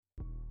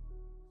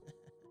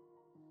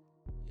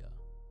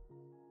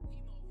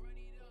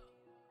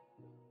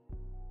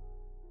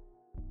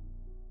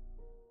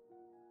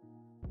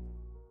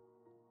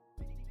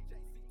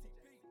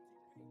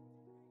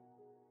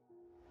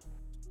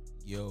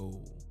Yo,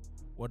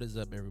 what is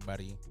up,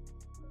 everybody?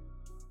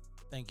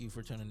 Thank you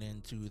for tuning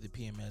in to the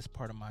PMS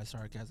Part of My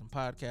Sarcasm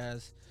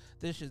podcast.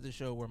 This is the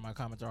show where my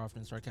comments are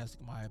often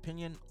sarcastic. My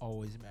opinion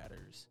always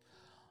matters.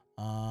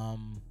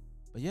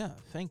 But yeah,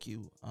 thank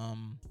you.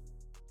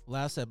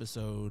 Last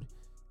episode,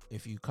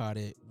 if you caught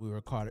it, we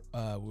were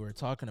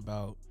talking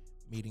about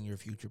meeting your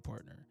future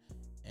partner,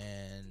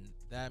 and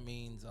that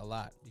means a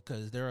lot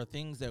because there are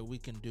things that we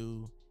can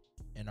do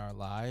in our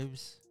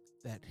lives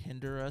that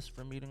hinder us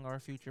from meeting our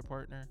future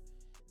partner.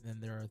 Then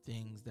there are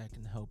things that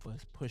can help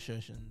us push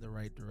us in the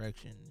right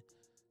direction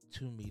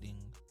to meeting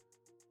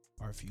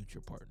our future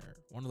partner.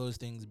 One of those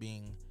things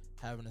being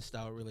having a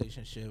stout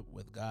relationship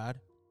with God.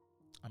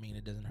 I mean,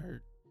 it doesn't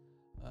hurt,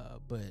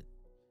 but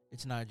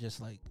it's not just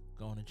like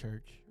going to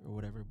church or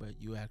whatever, but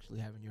you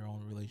actually having your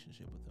own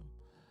relationship with Him.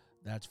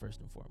 That's first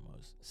and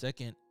foremost.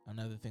 Second,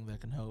 another thing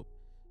that can help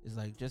is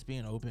like just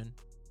being open,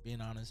 being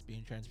honest,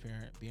 being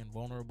transparent, being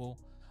vulnerable.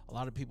 A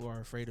lot of people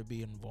are afraid of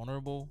being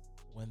vulnerable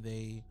when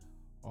they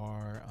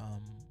are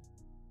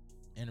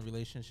in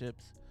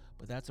relationships,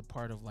 but that's a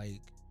part of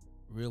like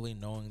really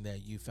knowing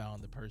that you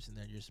found the person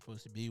that you're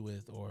supposed to be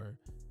with or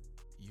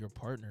your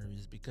partner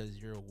is because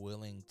you're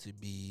willing to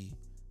be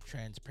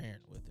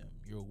transparent with them.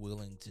 You're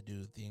willing to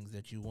do things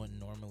that you wouldn't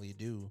normally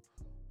do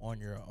on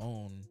your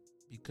own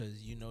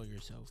because you know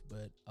yourself,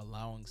 but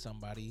allowing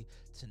somebody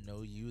to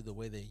know you the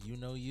way that you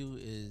know you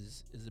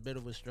is a bit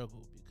of a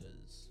struggle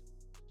because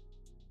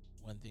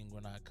one thing,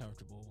 we're not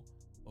comfortable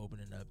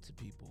opening up to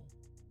people.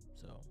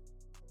 So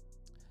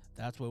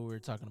that's what we were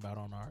talking about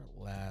on our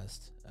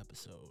last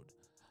episode.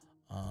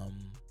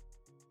 Um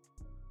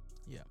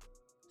yeah.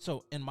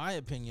 So in my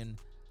opinion,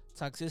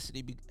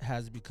 toxicity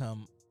has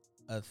become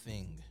a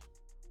thing.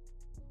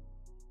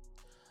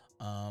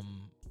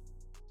 Um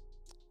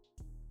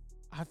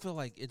I feel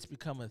like it's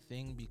become a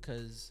thing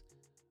because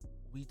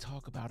we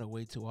talk about it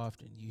way too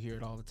often. You hear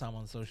it all the time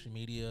on social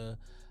media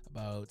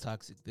about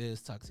toxic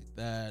this, toxic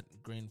that,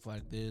 green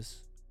flag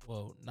this.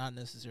 Well, not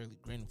necessarily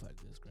green flag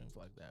this, green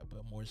flag that,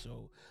 but more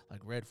so like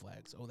red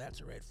flags. Oh,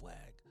 that's a red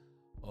flag.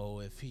 Oh,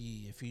 if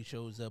he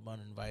shows up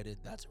uninvited,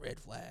 that's a red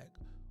flag.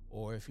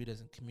 Or if he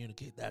doesn't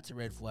communicate, that's a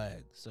red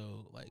flag.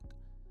 So like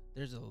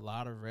there's a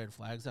lot of red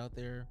flags out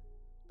there,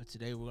 but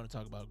today we're going to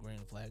talk about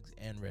green flags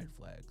and red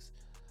flags.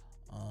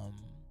 Um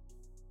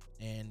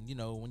and you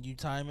know, when you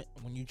chime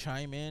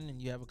in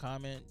and you have a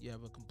comment, you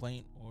have a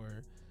complaint,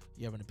 or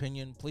you have an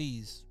opinion,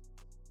 please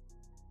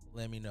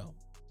let me know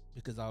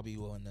because I'll be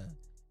willing to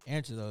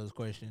answer those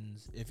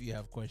questions if you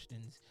have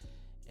questions,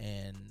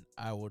 and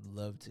I would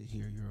love to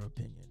hear your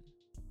opinion.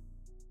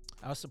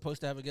 I was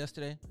supposed to have a guest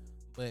today,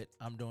 but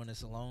I'm doing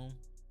this alone.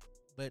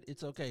 But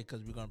it's okay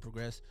because we're gonna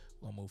progress,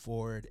 we're gonna move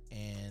forward,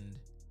 and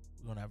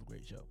we're gonna have a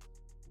great show.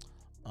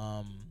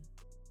 Um,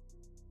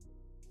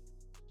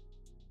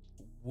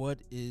 what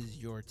is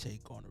your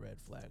take on red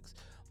flags?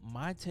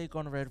 My take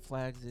on red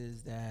flags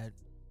is that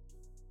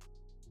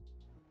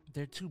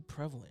they're too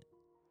prevalent.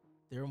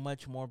 They're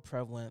much more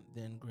prevalent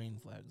than green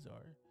flags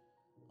are.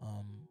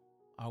 Um,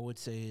 I would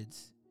say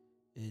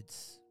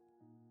it's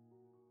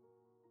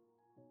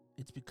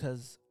it's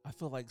because I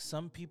feel like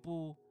some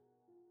people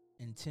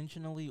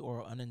intentionally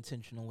or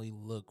unintentionally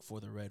look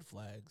for the red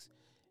flags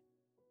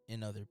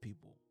in other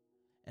people,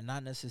 and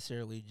not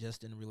necessarily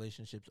just in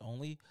relationships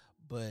only,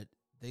 but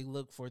they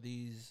look for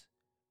these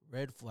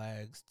red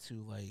flags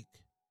to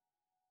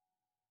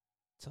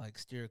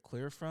steer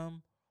clear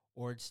from,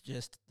 or it's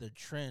just the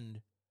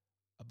trend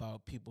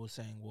about people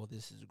saying, well,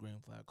 this is a green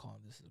flag,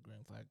 calling this is a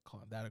green flag,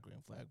 calling that a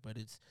green flag. But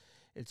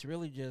it's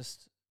really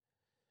just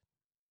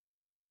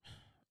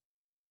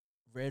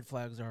red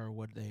flags are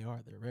what they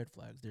are. They're red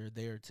flags. They're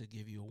there to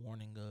give you a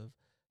warning of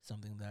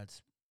something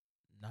that's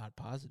not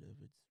positive.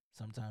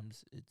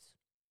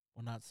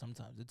 Not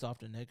sometimes, it's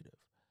often negative.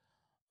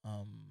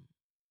 Um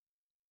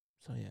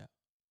so yeah.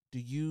 Do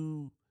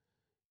you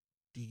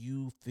do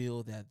you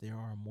feel that there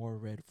are more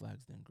red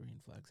flags than green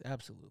flags?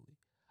 Absolutely.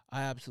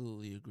 I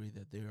absolutely agree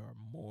that there are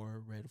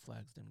more red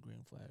flags than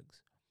green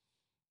flags.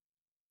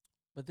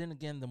 But then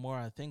again, the more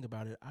I think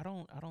about it, I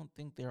don't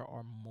think there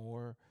are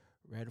more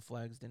red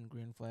flags than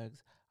green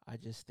flags. I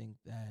just think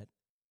that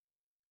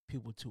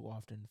people too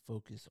often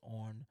focus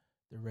on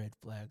the red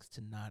flags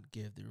to not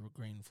give the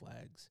green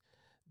flags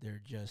their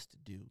just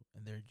due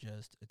and their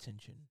just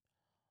attention.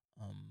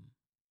 Um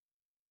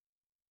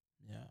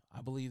yeah,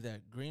 I believe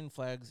that green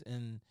flags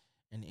in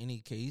any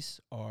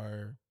case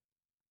are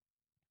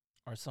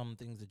some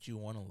things that you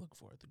want to look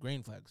for. The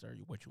green flags are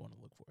what you want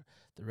to look for.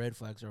 The red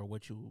flags are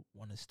what you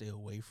want to stay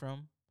away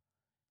from.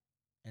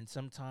 And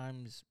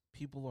sometimes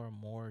people are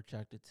more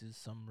attracted to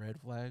some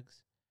red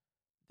flags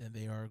than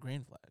they are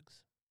green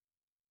flags.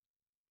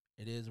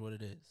 It is what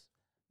it is.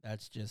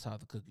 That's just how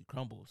the cookie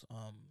crumbles.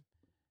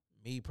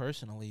 Me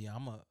personally,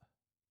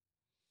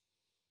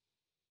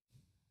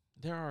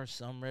 there are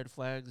some red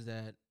flags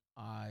that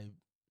let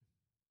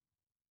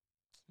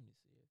me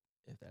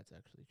see if that's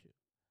actually true.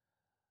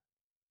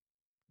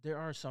 There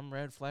are some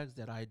red flags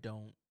that I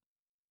don't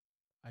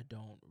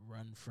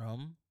run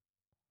from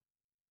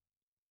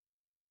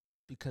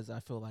because I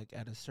feel like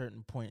at a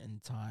certain point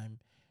in time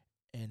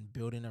and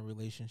building a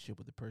relationship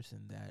with a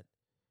person that,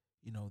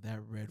 that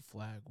red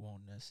flag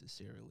won't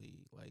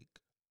necessarily like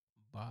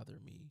bother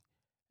me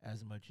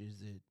as much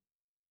as it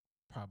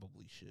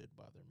probably should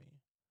bother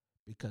me,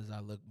 because I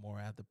look more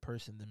at the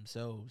person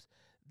themselves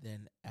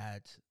than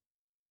at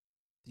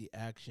the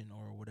action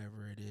or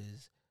whatever it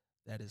is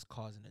that is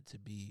causing it to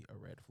be a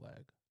red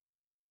flag.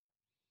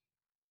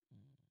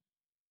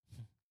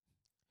 Mm.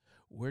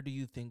 Where do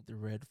you think the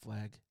red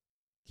flag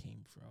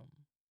came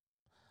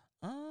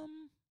from?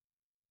 Um,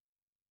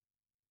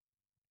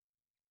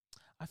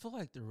 I feel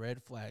like the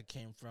red flag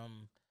came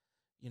from,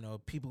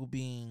 people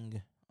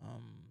being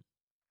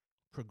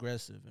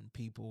progressive and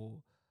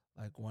people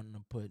like wanting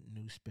to put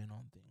new spin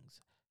on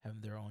things,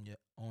 having their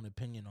own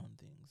opinion on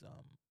things.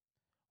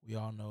 We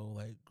all know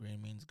like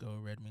green means go,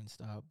 red means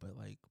stop, but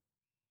like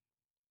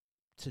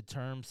to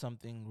term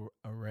something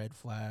a red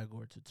flag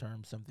or to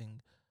term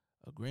something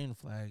a green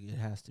flag, it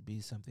has to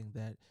be something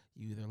that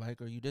you either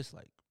like or you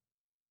dislike.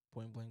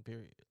 Point blank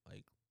period.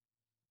 Like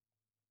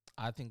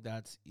I think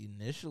that's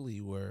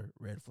initially where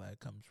red flag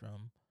comes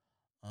from.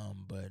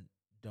 But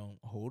don't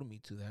hold me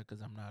to that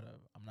because I'm not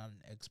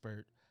an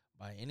expert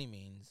by any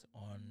means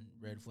on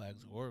red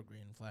flags or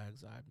green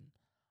flags.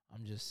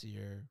 I'm just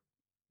here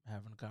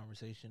having a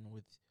conversation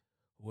with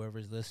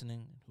whoever's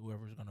listening,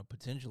 whoever's going to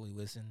potentially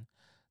listen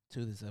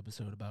to this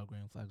episode about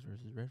green flags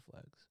versus red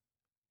flags.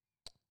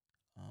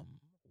 Um,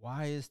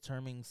 why is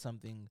terming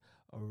something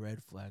a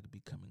red flag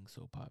becoming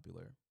so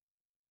popular?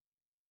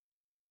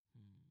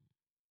 Hmm.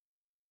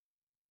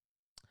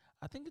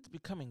 I think it's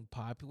becoming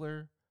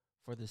popular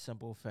for the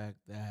simple fact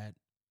that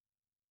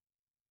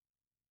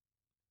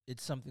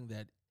it's something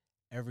that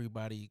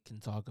everybody can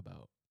talk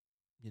about.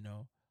 You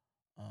know,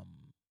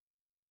 um,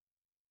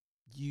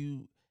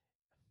 you.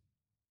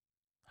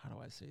 How do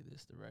I say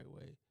this the right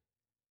way?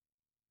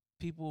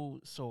 People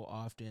so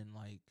often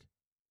like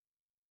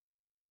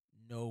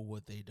know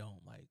what they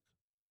don't like.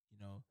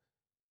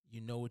 You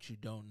know what you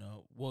don't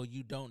know. Well,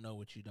 you don't know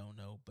what you don't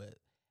know, but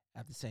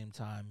at the same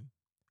time,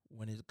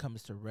 when it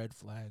comes to red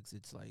flags,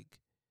 it's like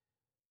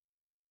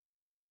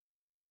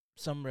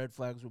some red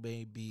flags will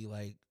may be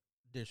like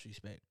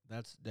disrespect.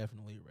 That's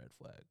definitely a red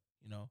flag.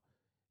 You know,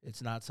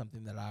 it's not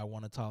something that I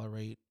want to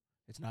tolerate.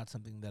 It's not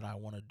something that I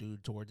want to do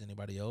towards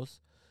anybody else.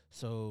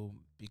 So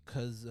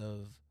because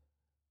of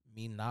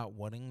me not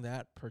wanting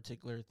that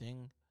particular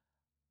thing,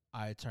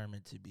 I term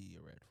it to be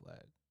a red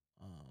flag.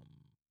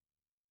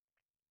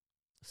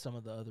 Some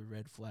of the other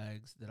red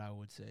flags that I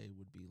would say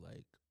would be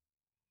like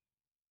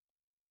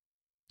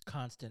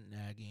constant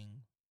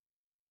nagging.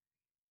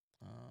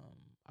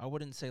 I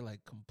wouldn't say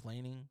like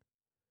complaining,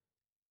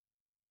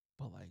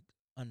 but like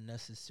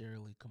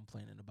unnecessarily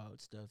complaining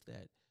about stuff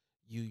that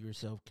you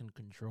yourself can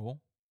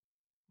control,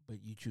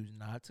 but you choose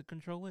not to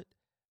control it.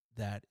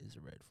 That is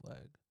a red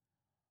flag.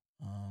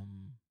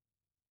 Um,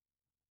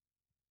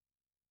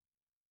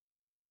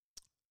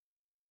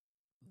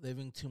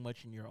 Living too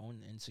much in your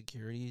own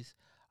insecurities,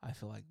 I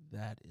feel like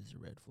that is a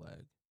red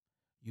flag.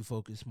 You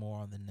focus more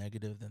on the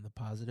negative than the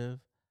positive.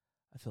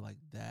 I feel like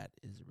that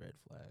is a red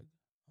flag.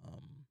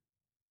 Um,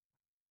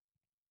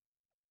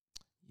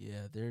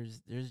 yeah,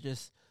 there's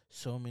just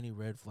so many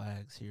red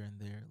flags here and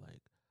there.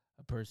 Like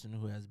a person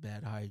who has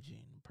bad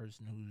hygiene, a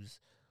person whose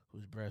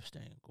breath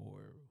stink,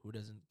 or who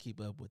doesn't keep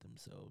up with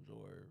themselves,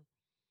 or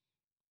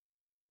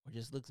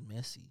just looks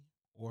messy,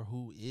 or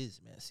who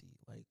is messy.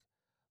 Like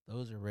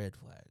those are red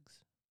flags.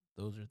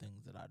 Those are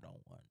things that I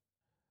don't want.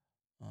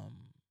 Um,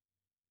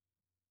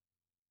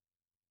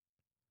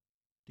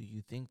 do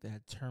you think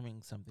that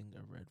terming something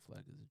a red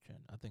flag is a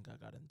trend? I think I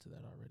got into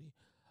that already.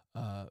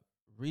 Uh,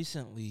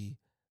 Recently,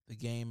 the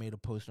game made a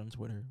post on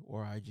Twitter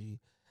or IG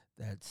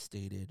that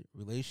stated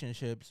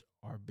relationships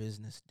are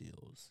business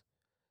deals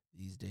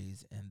these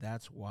days, and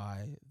that's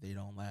why they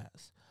don't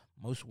last.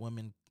 Most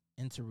women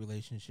enter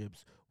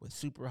relationships with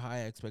super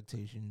high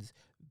expectations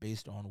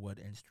based on what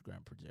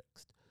Instagram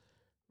projects.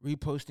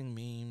 Reposting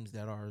memes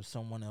that are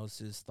someone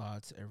else's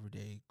thoughts every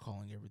day,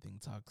 calling everything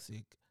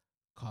toxic,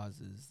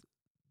 causes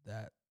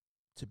that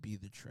to be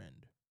the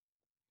trend.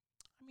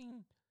 I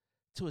mean,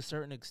 to a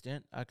certain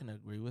extent, I can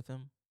agree with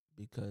him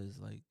because,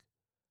 like,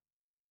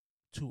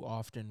 too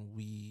often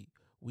we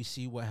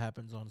see what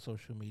happens on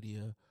social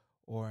media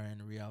or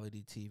in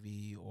reality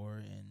TV or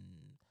in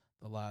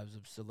the lives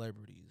of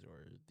celebrities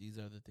or these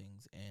other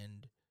things,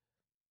 and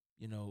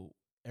you know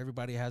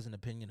everybody has an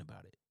opinion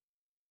about it,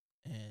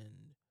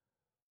 and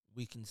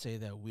we can say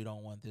that we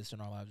don't want this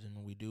in our lives and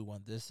we do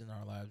want this in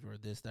our lives or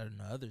this, that, and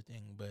the other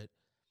thing, but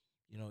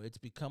it's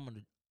become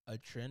a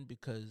trend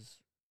because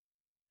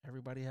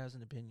everybody has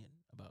an opinion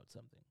about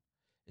something,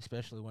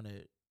 especially when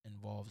it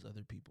involves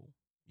other people,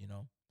 you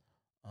know.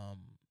 Um,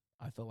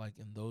 I feel like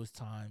in those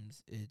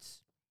times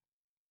it's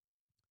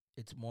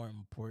more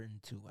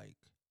important to like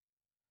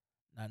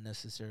not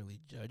necessarily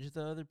judge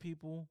the other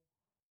people,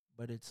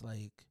 but it's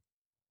like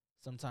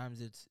sometimes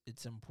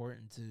it's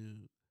important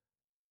to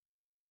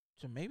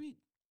maybe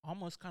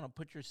almost kind of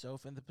put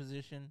yourself in the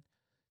position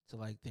to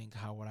like think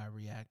how would I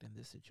react in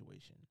this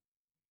situation.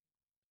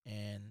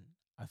 And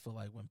I feel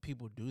like when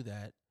people do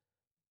that,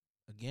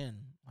 again,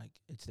 like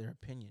it's their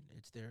opinion,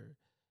 it's their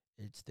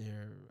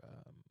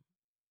um,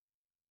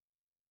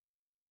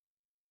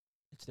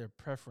 it's their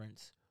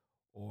preference,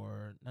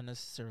 or not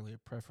necessarily a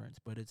preference,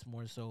 but it's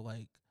more so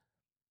like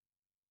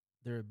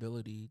their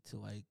ability to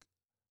like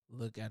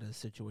look at a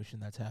situation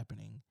that's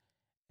happening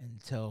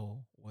and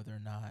tell whether or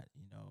not,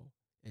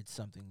 it's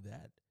something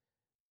that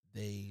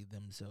they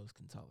themselves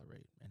can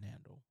tolerate and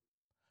handle.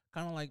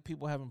 Kind of like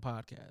people having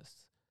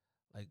podcasts.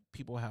 Like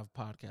people have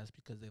podcasts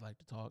because they like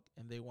to talk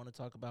and they want to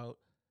talk about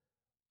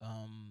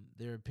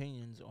their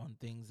opinions on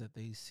things that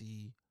they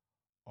see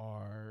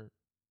are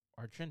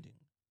are trending.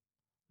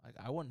 Like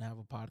I wouldn't have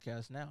a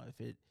podcast now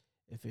if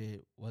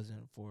it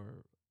wasn't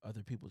for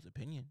other people's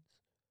opinions.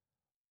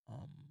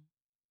 Um,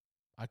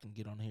 I can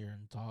get on here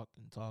and talk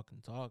and talk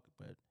and talk,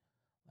 but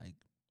like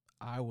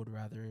I would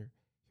rather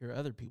hear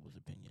other people's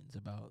opinions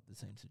about the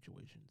same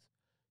situations.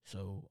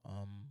 So,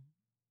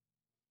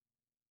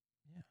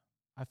 yeah,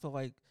 I feel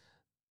like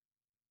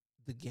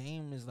the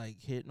game is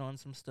like hitting on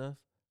some stuff,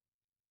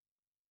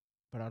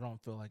 but I don't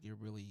feel like it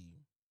really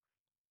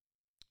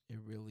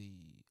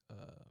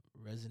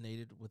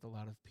resonated with a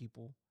lot of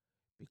people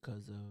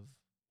because of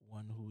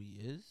one, who he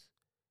is,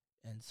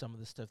 and some of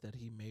the stuff that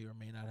he may or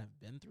may not have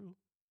been through.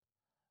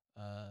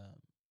 Uh,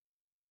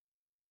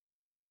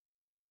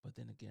 but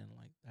then again,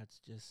 like that's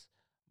just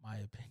my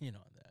opinion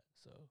on that.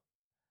 So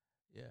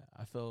yeah,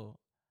 I feel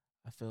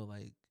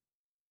like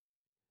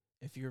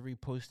if you're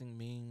reposting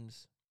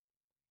memes,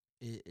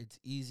 it's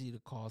easy to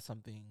call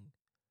something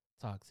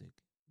toxic.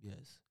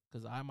 Yes,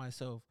 because I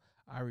myself,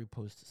 I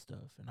repost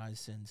stuff and I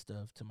send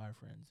stuff to my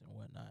friends and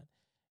whatnot,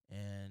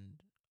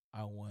 and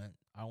I want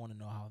to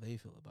know how they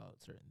feel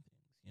about certain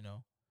things,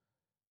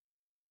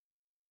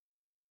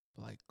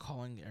 But like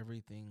calling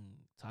everything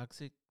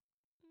toxic,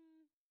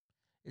 mm,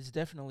 it's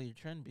definitely a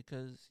trend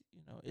because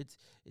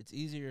it's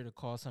easier to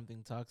call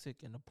something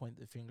toxic and to point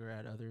the finger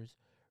at others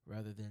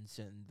rather than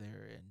sitting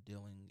there and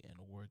dealing and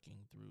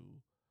working through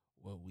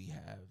what we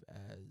have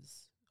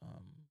as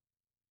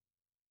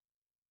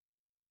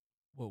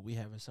what we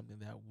have as something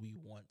that we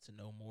want to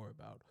know more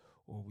about,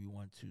 or we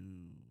want to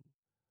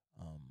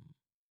um,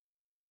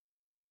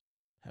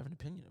 have an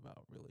opinion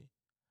about. Really,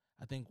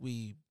 I think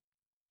we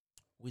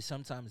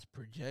sometimes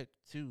project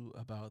too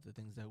about the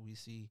things that we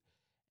see,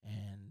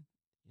 and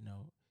you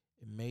know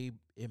it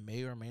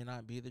may or may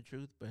not be the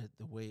truth, but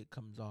the way it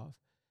comes off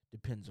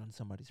depends on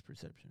somebody's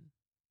perception.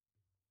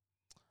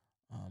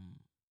 Um,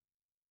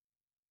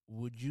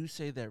 would you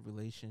say that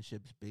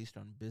relationships based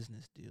on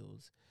business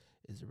deals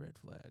is a red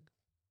flag?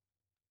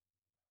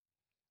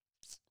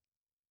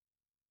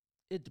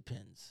 It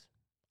depends.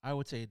 I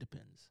would say it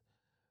depends.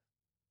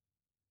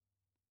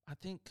 I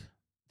think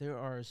there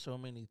are so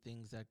many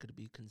things that could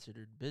be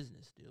considered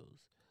business deals.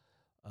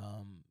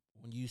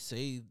 When you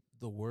say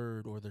the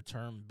word or the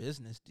term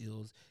business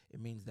deals, it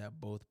means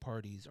that both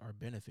parties are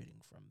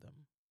benefiting from them.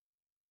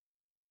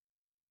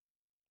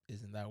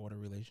 Isn't that what a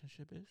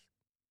relationship is?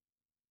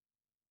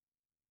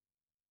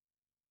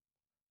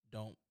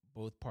 Don't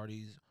both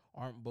parties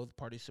aren't both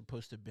parties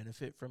supposed to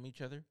benefit from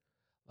each other?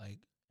 Like,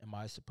 am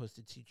I supposed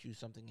to teach you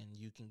something and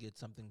you can get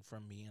something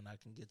from me and I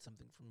can get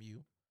something from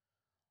you?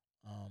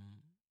 Um,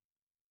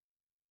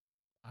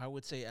 I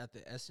would say at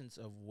the essence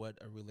of what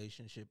a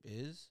relationship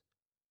is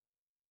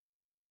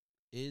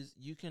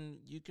you can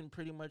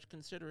pretty much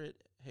consider it,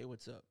 hey,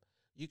 what's up?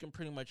 You can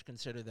pretty much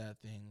consider that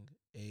thing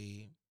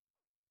a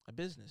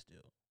business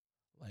deal.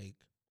 Like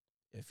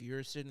if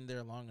you're sitting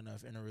there long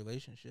enough in a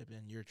relationship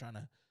and you're trying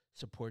to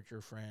support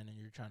your friend and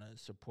you're trying to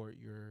support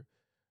your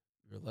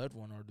loved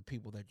one or the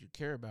people that you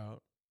care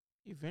about,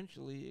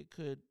 eventually it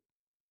could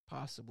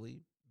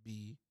possibly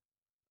be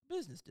a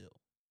business deal.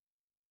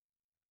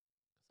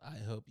 I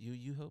help you,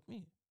 you help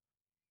me.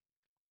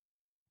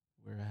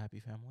 We're a happy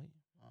family.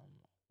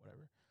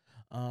 Whatever.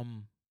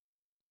 Um,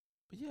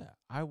 but yeah,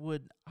 I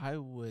would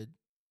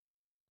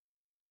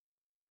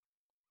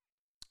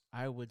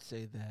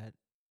say that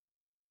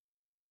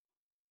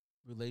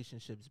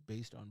relationships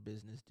based on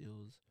business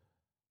deals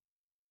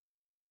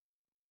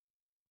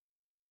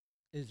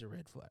is a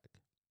red flag,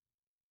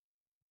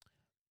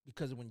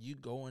 because when you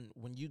go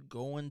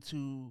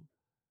into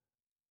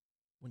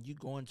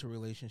a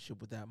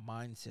relationship with that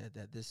mindset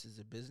that this is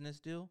a business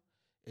deal,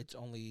 it's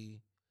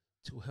only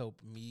to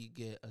help me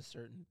get a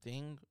certain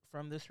thing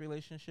from this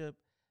relationship.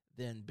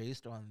 Then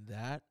based on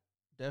that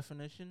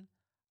definition,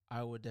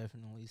 I would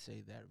definitely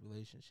say that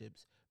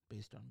relationships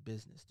based on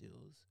business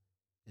deals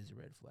is a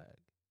red flag.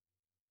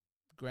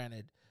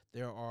 Granted,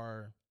 there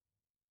are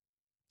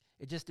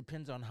it just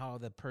depends on how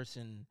the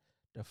person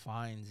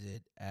defines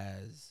it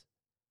as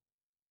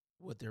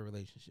what their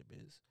relationship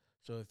is.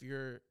 So if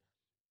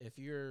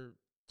you're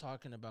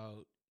talking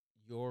about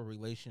your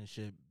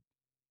relationship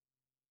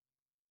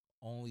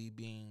only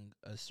being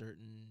a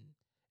certain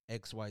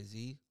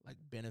XYZ, like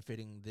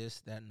benefiting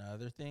this, that, and the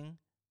other thing,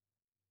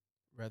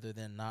 rather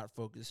than not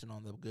focusing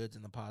on the goods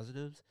and the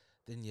positives,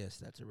 then yes,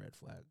 that's a red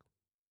flag.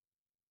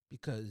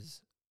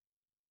 Because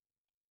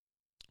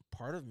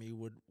part of me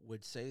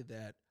would say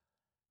that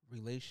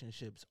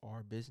relationships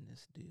are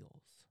business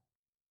deals.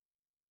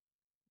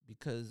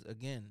 Because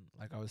again,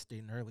 like I was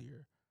stating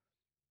earlier,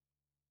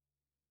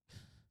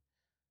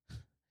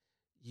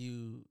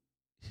 you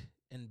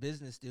in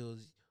business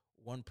deals,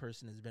 one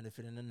person is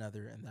benefiting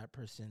another, and that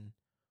person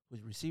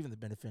who's receiving the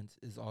benefits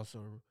is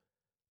also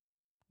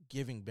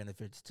giving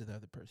benefits to the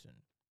other person.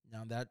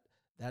 Now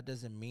that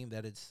doesn't mean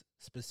that it's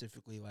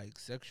specifically like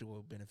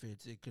sexual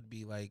benefits. It could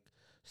be like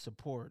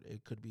support.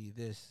 It could be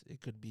this.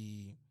 It could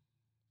be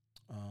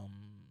um,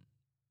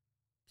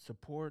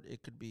 support.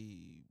 It could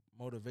be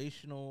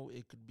motivational.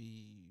 It could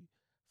be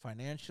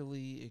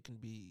financially. It can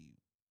be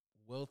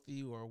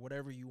wealthy or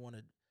whatever you want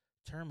to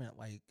term it.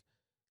 Like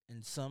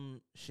in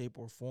some shape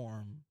or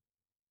form,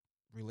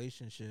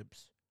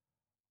 relationships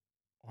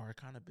are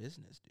kind of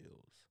business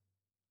deals.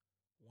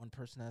 One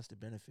person has to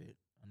benefit,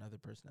 another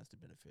person has to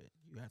benefit.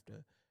 You have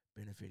to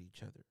benefit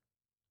each other.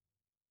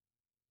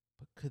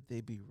 But could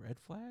they be red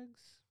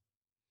flags?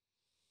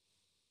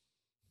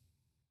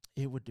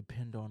 It would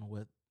depend on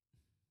what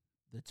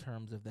the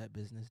terms of that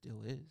business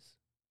deal is.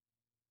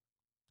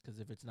 Because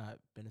if it's not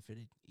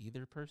benefiting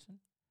either person,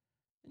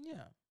 then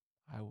yeah,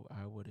 I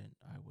wouldn't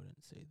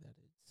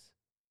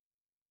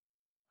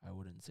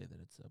say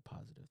that it's a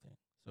positive thing.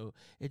 So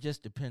it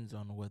just depends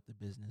on what the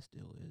business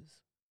deal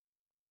is.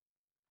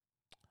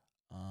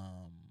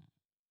 Um,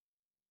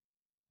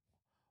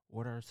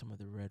 what are some of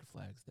the red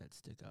flags that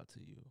stick out to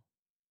you?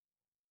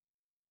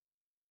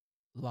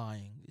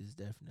 Lying is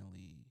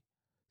definitely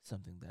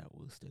something that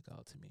will stick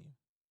out to me.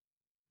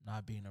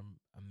 Not being a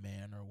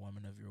man or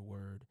woman of your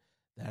word,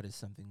 that is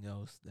something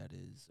else that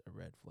is a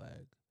red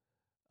flag.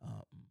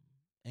 Um,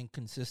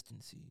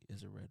 Inconsistency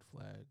is a red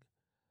flag.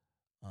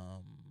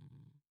 Um,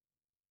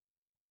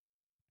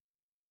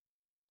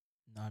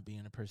 Not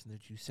being a person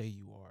that you say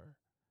you are,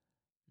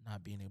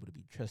 not being able to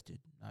be trusted,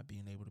 not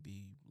being able to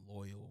be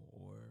loyal,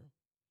 or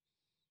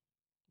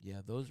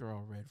yeah, those are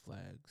all red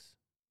flags.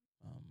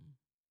 Um,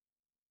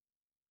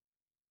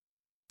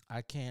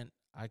 I can't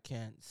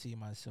see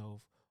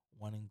myself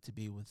wanting to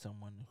be with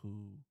someone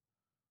who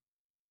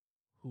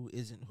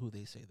isn't who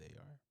they say they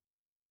are.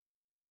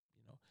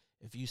 You know,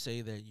 if you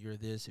say that you're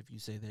this, if you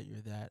say that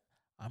you're that,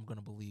 I'm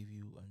gonna believe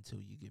you until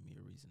you give me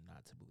a reason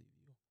not to believe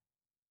you.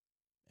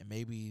 And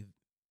maybe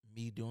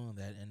me doing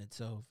that in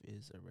itself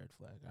is a red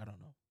flag. I don't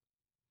know.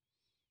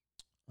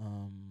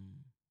 Um,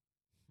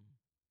 hmm,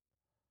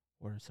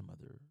 what are some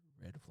other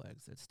red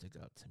flags that stick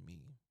out to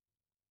me?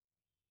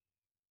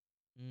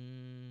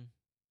 Mm,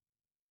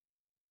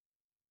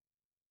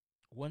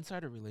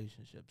 one-sided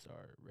relationships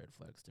are red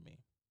flags to me.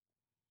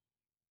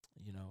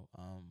 You know,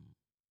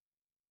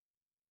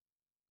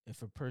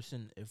 if a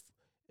person,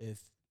 if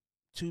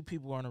two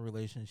people are in a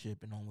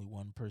relationship and only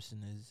one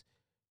person is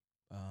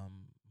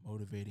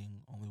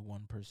motivating, only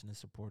one person is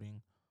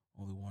supporting,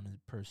 only one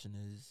person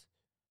is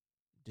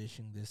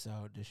dishing this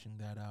out, dishing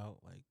that out,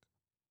 like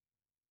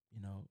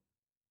you know,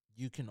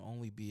 you can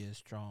only be as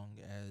strong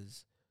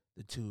as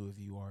the two of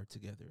you are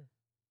together.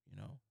 You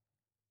know,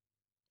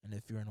 and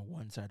if you're in a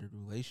one-sided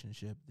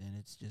relationship, then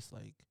it's just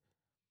like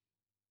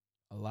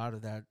a lot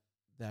of that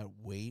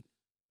weight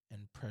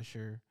and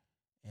pressure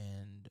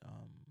and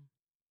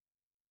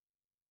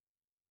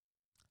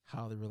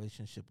how the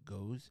relationship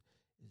goes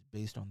is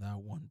based on that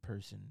one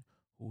person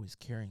who is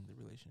carrying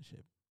the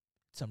relationship.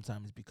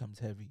 Sometimes it becomes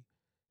heavy.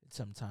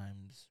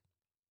 Sometimes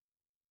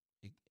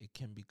it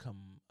can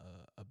become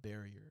a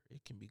barrier.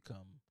 It can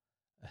become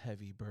a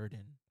heavy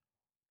burden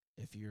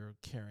if you're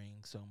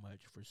carrying so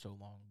much for so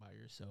long by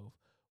yourself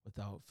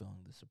without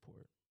feeling the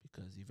support.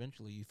 Because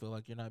eventually you feel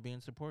like you're not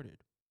being supported.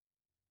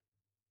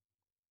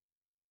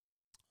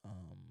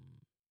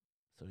 Um,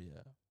 so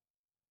yeah,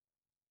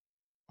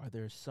 are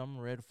there some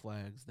red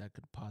flags that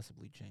could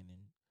possibly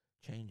change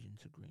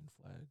into green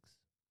flags?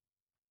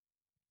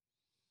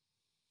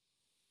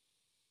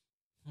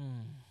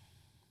 Hmm.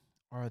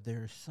 Are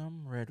there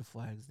some red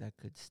flags that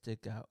could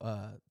stick out?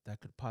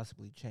 That could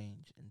possibly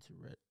change into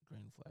red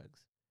green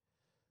flags.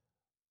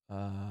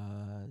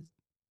 Uh,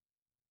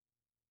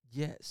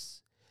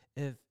 yes.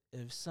 If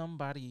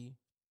somebody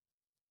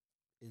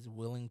is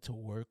willing to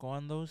work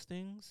on those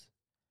things,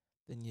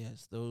 then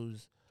yes,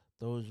 those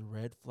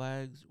red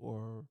flags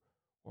or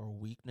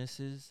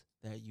weaknesses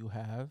that you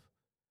have,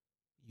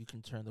 you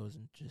can turn those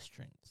into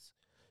strengths.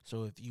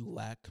 So if you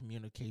lack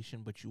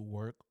communication but you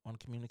work on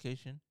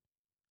communication,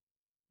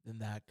 then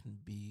that can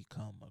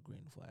become a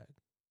green flag.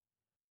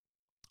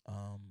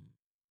 Um,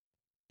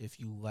 if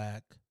you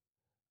lack,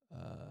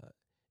 uh,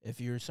 if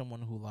you're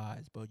someone who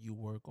lies but you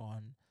work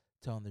on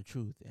telling the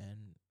truth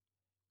and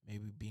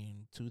maybe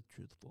being too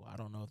truthful, I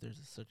don't know if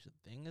there's such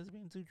a thing as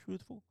being too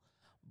truthful,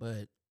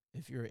 but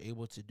if you're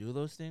able to do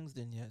those things,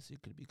 then yes,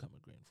 it could become a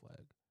green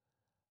flag.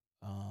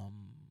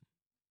 Um,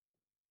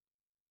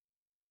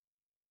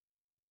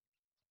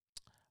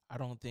 I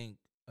don't think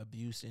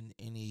abuse in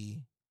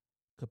any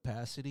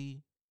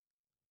capacity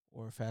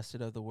or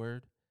facet of the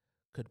word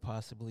could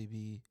possibly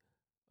be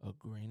a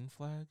green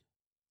flag.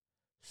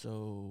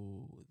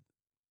 So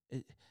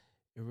it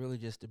it really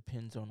just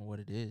depends on what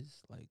it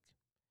is. Like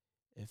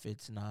if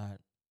it's not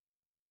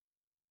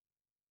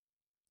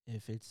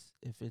if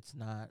it's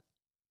not,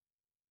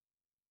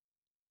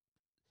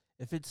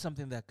 if it's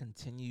something that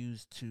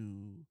continues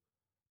to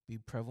be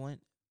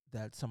prevalent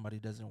that somebody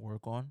doesn't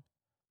work on,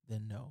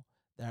 then no,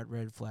 that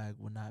red flag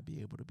will not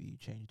be able to be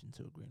changed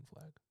into a green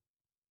flag.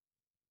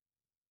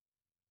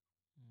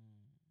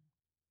 Mm.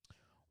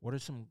 What are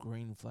some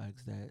green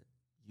flags that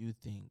you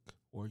think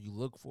or you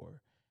look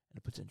for in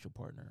a potential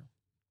partner?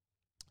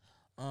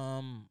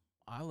 Um,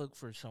 I look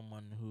for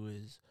someone who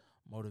is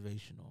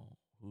motivational,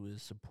 who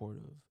is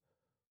supportive,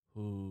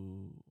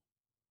 who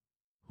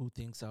who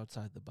thinks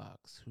outside the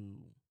box, who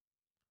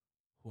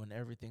in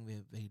everything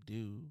that they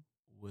do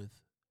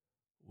with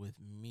with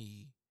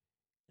me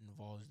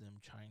involves them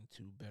trying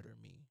to better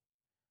me.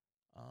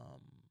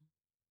 Um,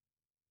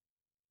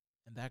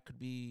 and that could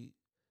be,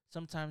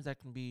 sometimes that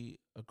can be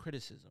a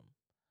criticism.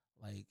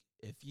 Like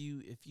if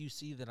you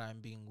see that I'm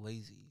being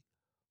lazy,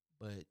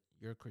 but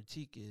your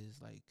critique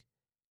is like,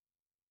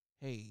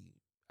 hey,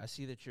 I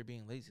see that you're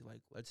being lazy.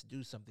 Like, let's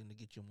do something to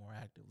get you more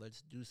active.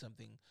 Let's do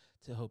something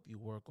to help you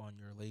work on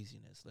your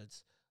laziness.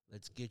 Let's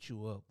get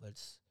you up.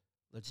 Let's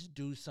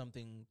do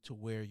something to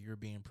where you're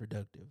being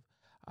productive.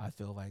 I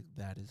feel like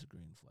that is a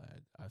green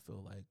flag. I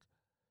feel like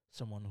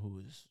someone who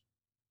is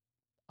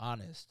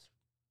honest,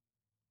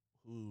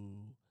 who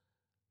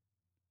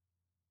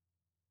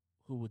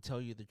who would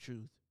tell you the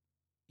truth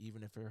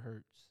even if it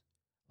hurts.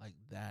 Like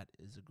that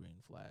is a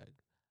green flag.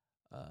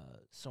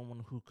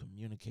 Someone who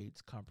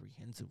communicates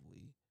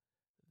comprehensively,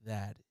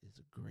 that is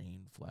a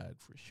green flag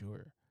for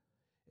sure.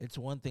 It's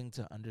one thing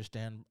to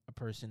understand a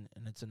person,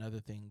 and it's another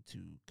thing to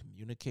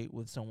communicate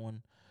with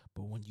someone.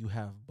 But when you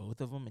have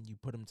both of them and you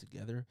put them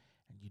together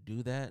and you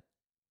do that,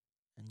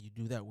 and you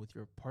do that with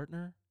your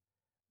partner,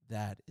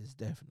 that is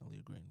definitely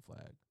a green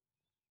flag.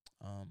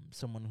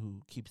 Someone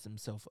who keeps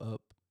himself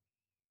up,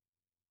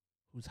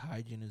 whose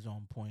hygiene is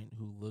on point,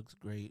 who looks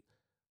great,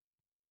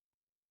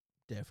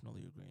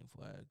 definitely a green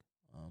flag.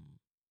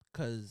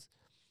 Because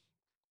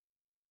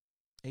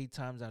 8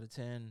 times out of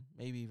 10,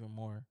 maybe even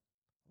more,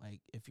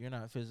 like if you're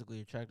not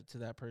physically attracted to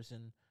that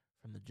person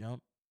from the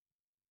jump,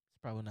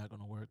 it's probably not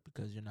going to work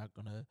because you're not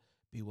going to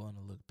be willing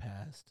to look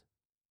past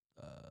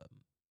um,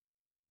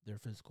 their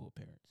physical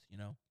appearance.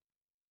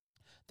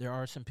 There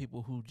are some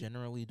people who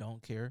generally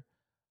don't care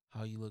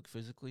how you look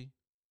physically,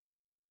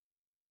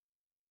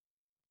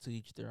 to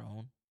each their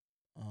own.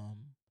 Um,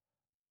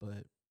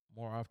 but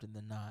more often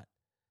than not,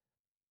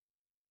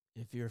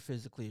 if you're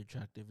physically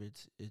attractive,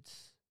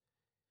 it's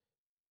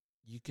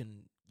you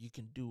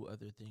can do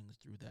other things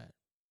through that,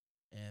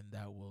 and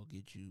that will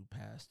get you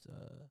past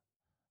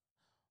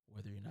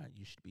whether or not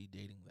you should be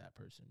dating that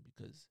person.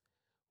 Because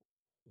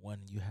one,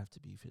 you have to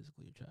be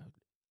physically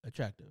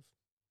attractive.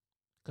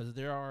 Because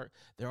there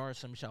are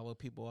some shallow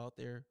people out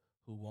there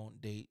who won't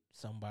date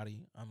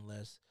somebody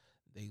unless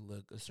they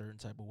look a certain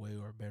type of way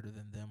or better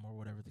than them or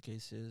whatever the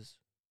case is.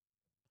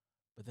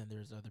 But then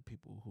there's other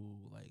people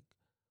who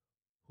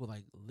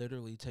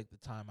literally take the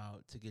time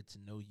out to get to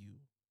know you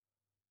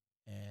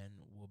and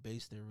will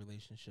base their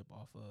relationship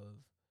off of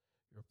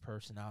your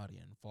personality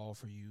and fall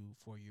for you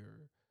for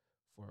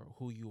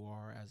who you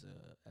are as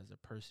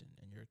a person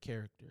and your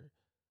character.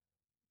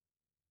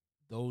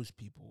 Those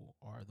people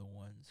are the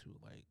ones who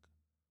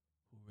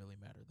really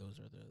matter. Those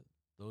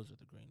are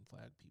the green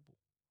flag people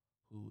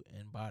who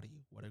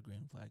embody what a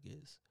green flag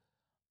is.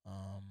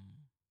 Um,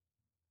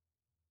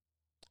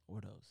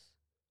 what else?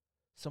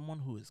 Someone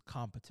who is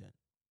competent.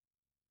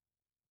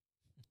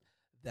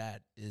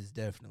 That is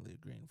definitely a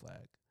green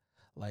flag.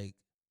 Like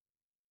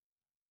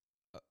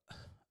a,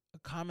 a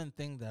common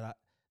thing that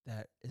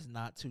is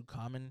not too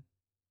common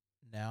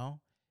now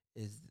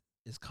is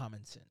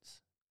common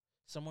sense.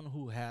 Someone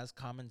who has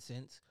common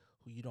sense,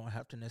 who you don't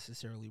have to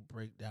necessarily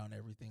break down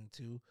everything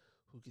to,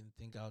 who can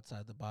think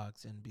outside the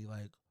box and be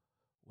like,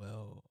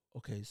 well,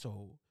 okay,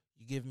 so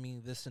you give me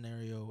this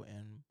scenario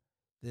and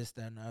this,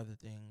 that, and the other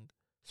thing.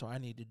 So I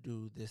need to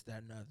do this,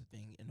 that, and the other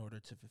thing in order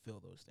to fulfill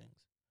those things.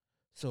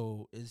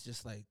 So it's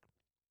just like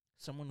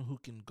someone who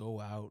can go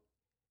out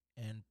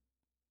and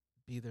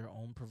be their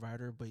own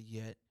provider, but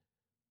yet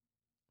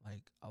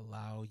like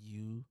allow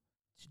you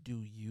to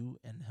do you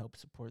and help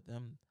support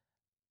them.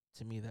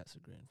 To me, that's a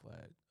green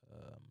flag.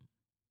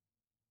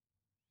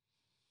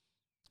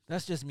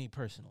 That's just me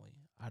personally.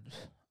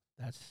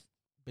 That's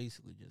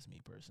basically just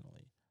me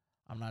personally.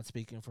 I'm not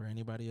speaking for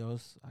anybody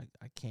else.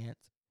 I can't.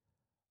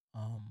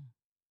 Um,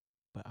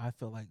 but I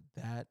feel like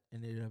that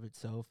in and of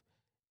itself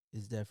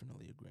is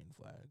definitely a green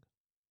flag.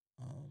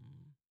 Um,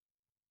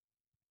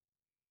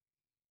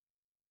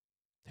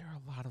 there are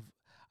a lot of,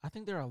 I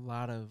think there are a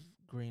lot of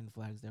green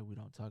flags that we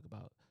don't talk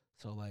about.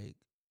 So like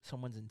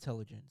someone's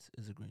intelligence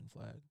is a green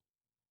flag.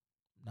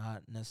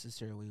 Not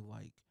necessarily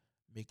like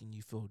making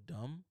you feel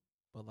dumb,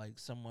 but like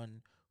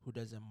someone who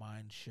doesn't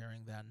mind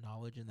sharing that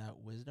knowledge and that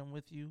wisdom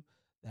with you,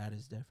 that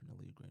is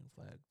definitely a green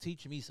flag.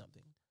 Teach me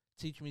something.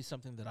 Teach me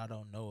something that I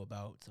don't know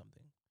about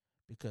something.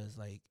 Because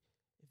like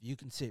if you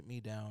can sit me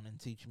down and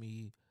teach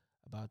me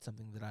about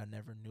something that I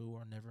never knew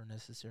or never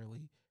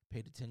necessarily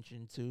paid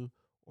attention to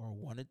or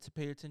wanted to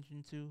pay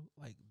attention to,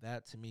 like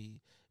that to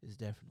me is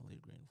definitely a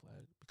green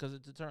flag because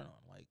it's a turn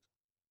on. Like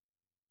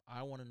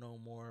I want to know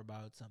more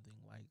about something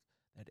like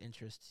that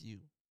interests you,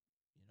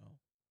 you know.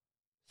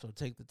 So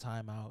take the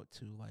time out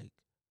to like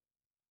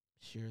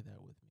share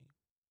that with me.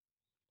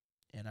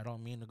 And I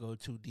don't mean to go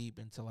too deep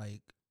into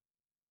like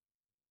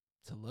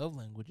to love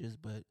languages,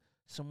 but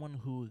someone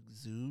who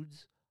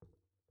exudes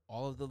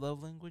all of the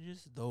love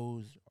languages,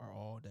 those are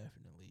all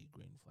definitely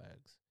green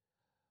flags.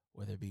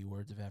 Whether it be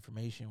words of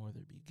affirmation, whether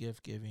it be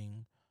gift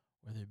giving,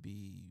 whether it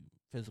be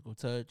physical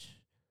touch,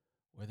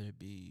 whether it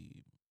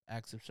be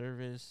acts of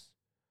service,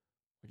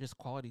 or just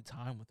quality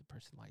time with the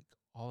person, like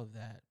all of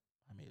that.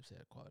 I may have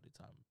said quality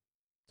time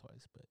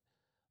twice, but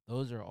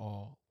those are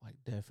all like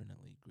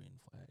definitely green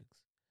flags.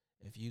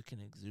 If you can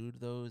exude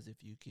those,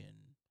 if you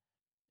can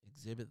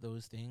exhibit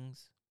those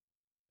things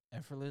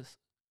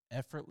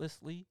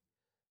effortlessly,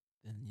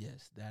 then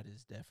yes, that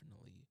is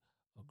definitely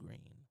a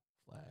green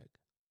flag.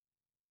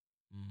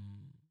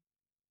 Mm,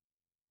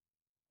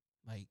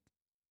 like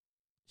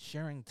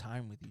sharing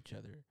time with each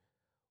other,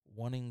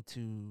 wanting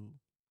to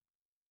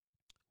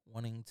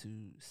wanting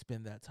to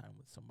spend that time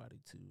with somebody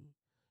to,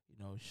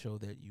 show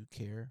that you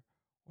care,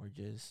 or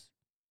just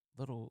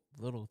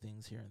little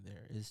things here and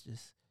there. It's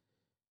just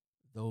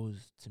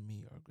those to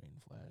me are green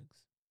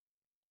flags.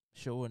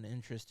 Show an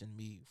interest in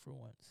me for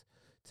once,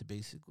 to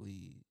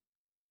basically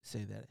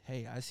say that,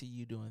 hey, I see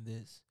you doing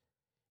this,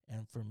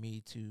 and for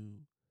me to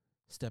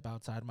step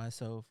outside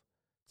myself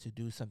to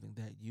do something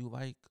that you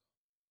like,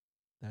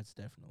 that's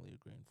definitely a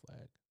green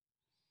flag.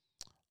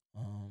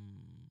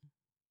 Um,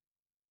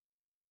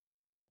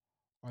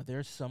 are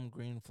there some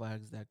green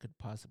flags that could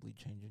possibly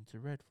change into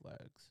red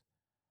flags?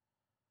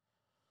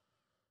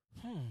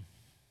 Hmm.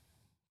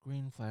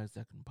 Green flags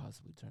that can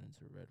possibly turn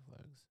into red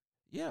flags.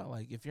 Yeah,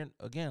 like if you're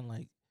again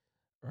like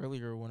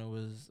earlier when it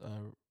was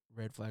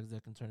red flags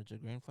that can turn into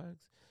green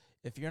flags.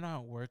 If you're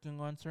not working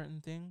on certain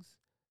things,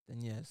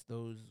 then yes,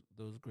 those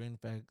green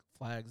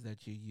flags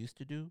that you used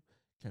to do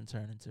can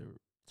turn into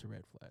to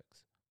red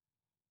flags.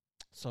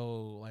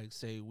 So like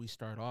say we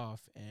start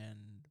off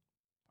and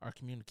our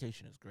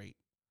communication is great.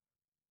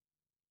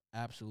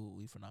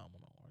 Absolutely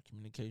phenomenal. Our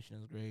communication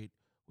is great.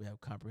 We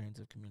have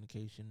comprehensive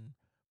communication,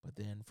 but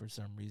then for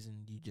some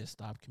reason you just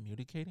stop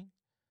communicating.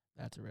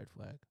 That's a red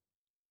flag.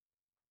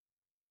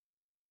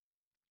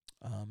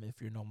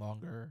 If you're no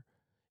longer,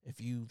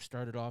 if you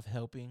started off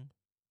helping,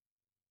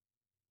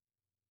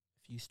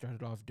 if you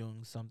started off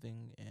doing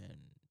something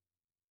and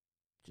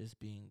just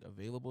being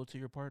available to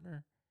your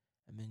partner,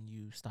 and then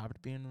you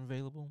stopped being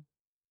available,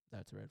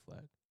 that's a red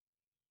flag.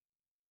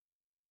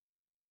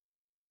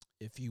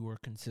 If you were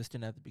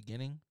consistent at the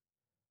beginning,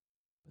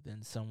 but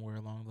then somewhere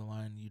along the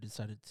line you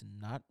decided to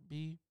not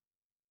be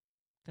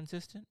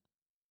consistent,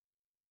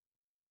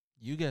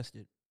 you guessed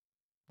it,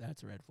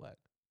 that's a red flag.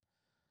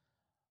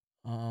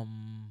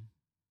 Um,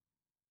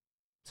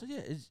 so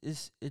yeah,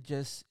 it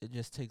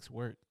just takes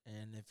work,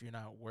 and if you're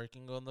not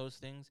working on those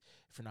things,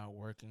 if you're not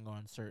working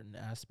on certain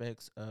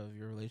aspects of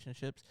your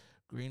relationships,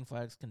 green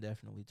flags can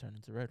definitely turn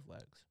into red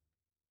flags.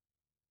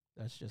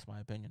 That's just my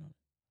opinion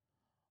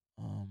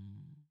on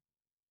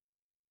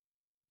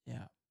it.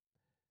 Yeah.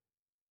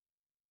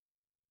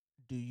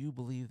 Do you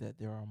believe that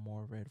there are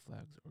more red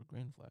flags or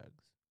green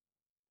flags?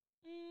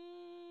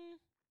 Mm,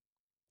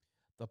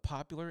 the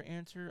popular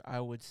answer, I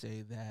would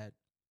say that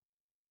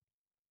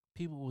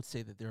people would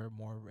say that there are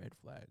more red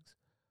flags.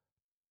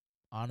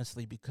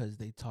 Honestly, because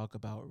they talk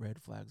about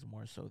red flags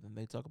more so than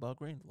they talk about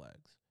green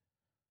flags.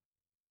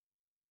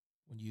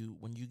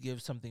 When you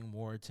give something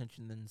more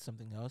attention than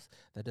something else,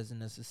 that doesn't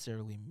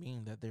necessarily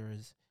mean that there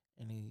is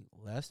any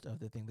less of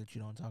the thing that you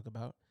don't talk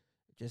about.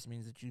 It just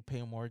means that you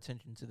pay more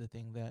attention to the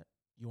thing that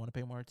you want to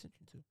pay more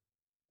attention to.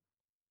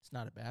 It's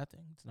not a bad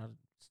thing. It's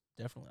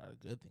definitely not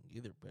a good thing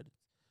either, but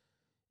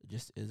it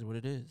just is what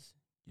it is.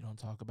 You don't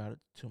talk about it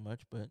too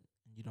much, but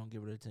you don't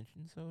give it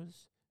attention, so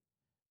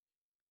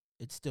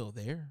it's still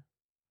there.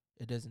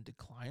 It doesn't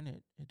decline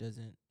it. It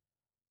doesn't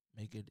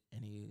make it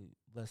any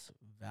less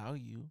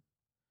value.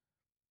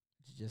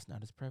 It's just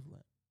not as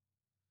prevalent.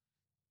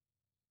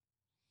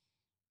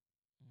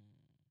 Mm.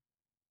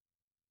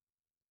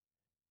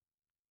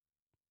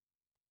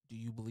 Do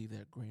you believe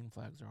that green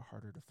flags are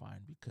harder to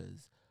find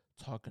because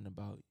talking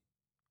about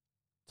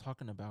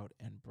talking about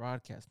and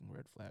broadcasting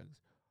red flags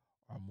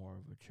are more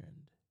of a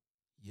trend?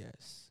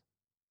 Yes.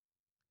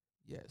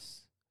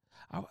 Yes.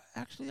 I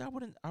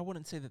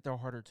wouldn't say that they're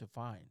harder to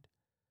find.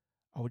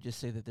 I would just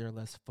say that they're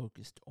less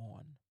focused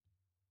on.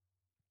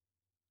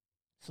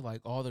 So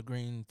like all the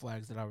green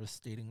flags that I was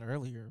stating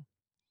earlier,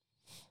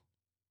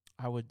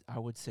 I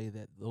would say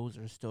that those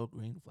are still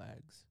green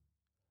flags.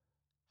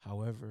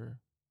 However,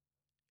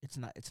 it's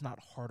not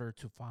harder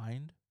to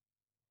find.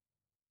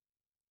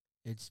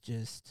 It's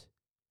just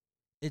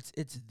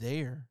it's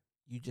there.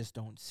 You just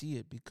don't see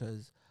it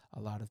because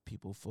a lot of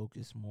people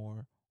focus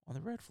more on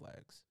the red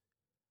flags.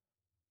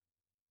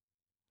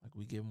 Like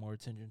we give more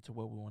attention to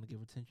what we want to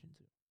give attention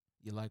to.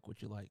 You like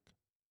what you like,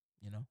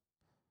 you know?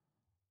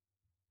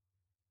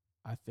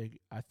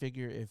 I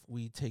figure if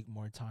we take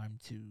more time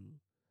to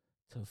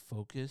to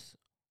focus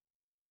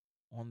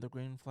on the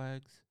green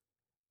flags,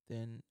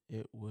 then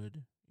it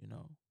would,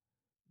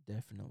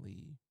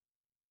 definitely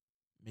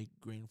make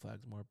green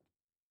flags more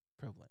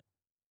prevalent.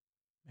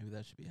 Maybe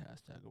that should be a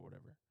hashtag or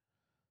whatever.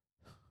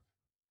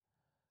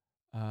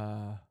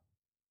 Uh,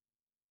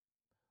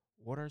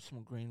 what are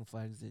some green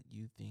flags that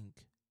you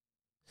think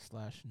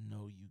slash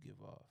know you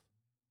give off?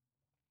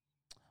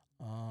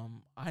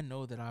 I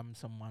know that I'm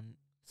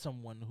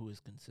someone who is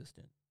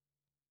consistent.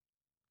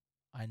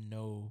 I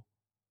know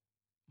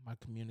my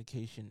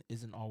communication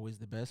isn't always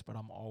the best, but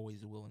I'm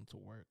always willing to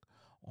work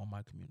on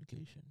my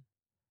communication.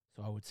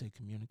 So I would say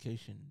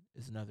communication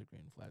is another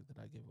green flag that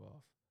I give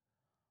off.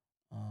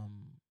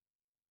 Um,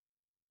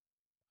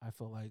 I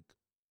feel like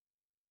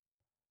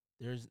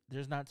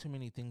there's not too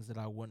many things that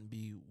I wouldn't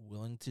be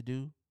willing to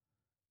do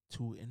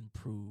to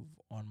improve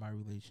on my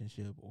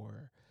relationship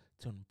or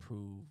to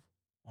improve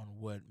on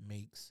what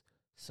makes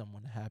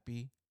someone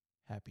happier.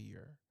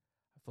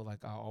 I feel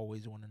like I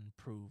always want to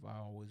improve. I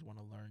always want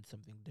to learn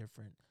something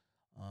different,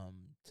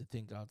 to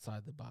think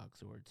outside the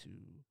box or to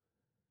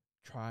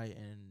try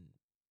and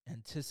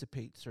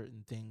anticipate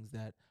certain things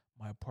that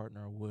my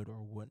partner would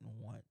or wouldn't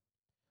want.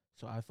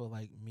 So I feel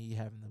like me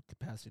having the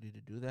capacity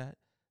to do that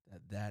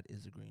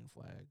is a green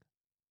flag.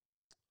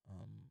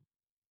 Um,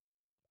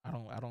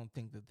 I don't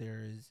think that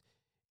there is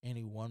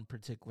any one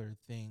particular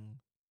thing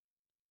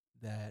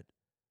that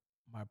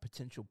my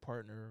potential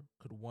partner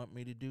could want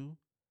me to do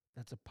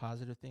that's a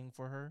positive thing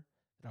for her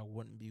that I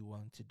wouldn't be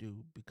willing to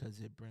do because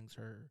it brings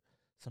her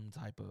some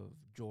type of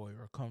joy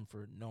or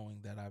comfort knowing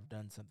that I've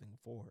done something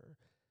for her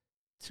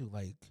to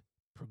like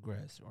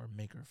progress or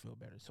make her feel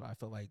better. So I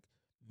feel like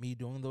me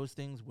doing those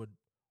things would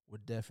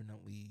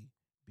definitely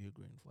be a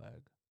green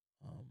flag.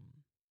 Um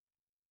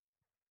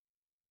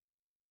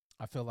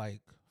I feel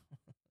like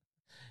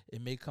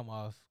it may come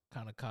off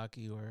kind of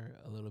cocky or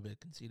a little bit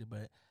conceited,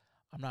 but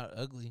I'm not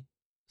ugly,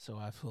 so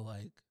I feel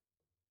like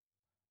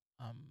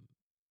I'm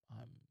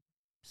I'm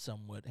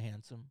somewhat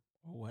handsome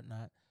or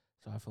whatnot.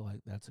 So I feel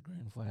like that's a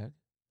green flag.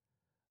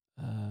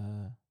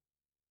 Uh,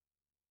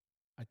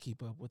 I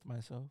keep up with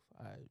myself.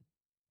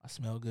 I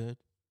smell good.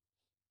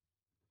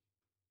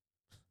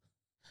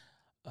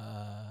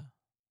 Uh,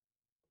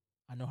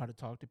 I know how to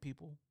talk to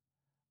people.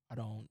 I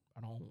don't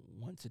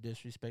want to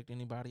disrespect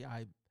anybody.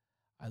 I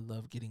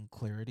love getting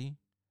clarity.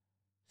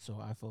 So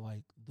I feel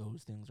like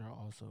those things are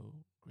also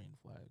green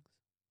flags.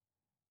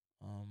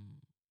 Um,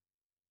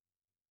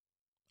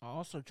 I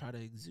also try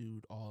to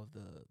exude all of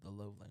the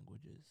love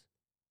languages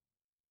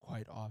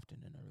quite often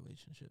in a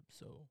relationship.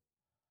 So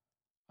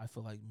I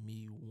feel like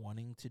me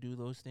wanting to do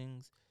those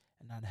things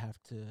and not have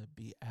to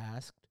be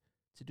asked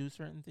to do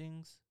certain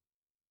things,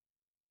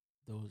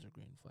 those are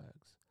green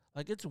flags.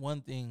 Like it's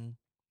one thing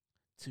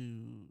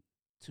to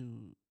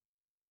to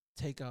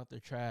take out the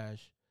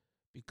trash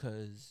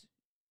because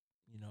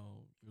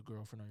your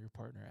girlfriend or your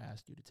partner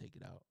asked you to take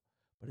it out,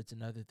 but it's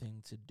another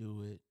thing to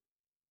do it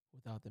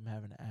without them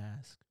having to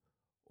ask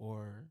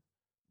or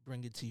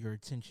bring it to your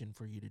attention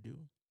for you to do,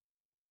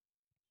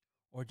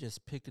 or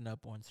just picking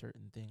up on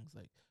certain things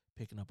like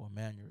picking up on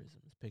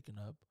mannerisms, picking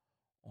up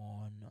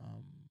on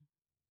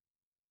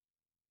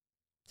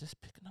just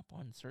picking up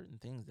on certain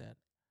things that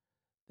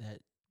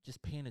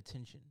just paying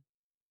attention,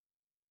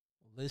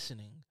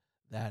 listening,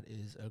 that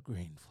is a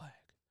green flag,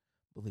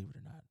 believe it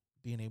or not.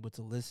 Being able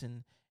to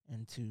listen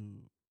and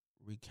to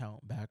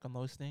recount back on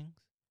those things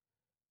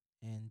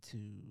and to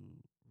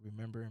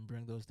remember and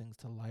bring those things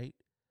to light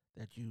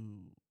that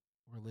you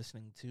were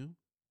listening to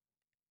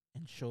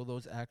and show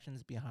those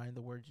actions behind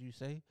the words you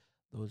say,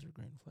 those are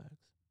green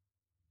flags.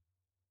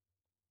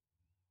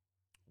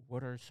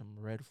 What are some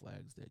red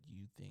flags that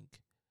you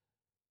think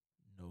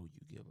know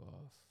you give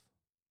off?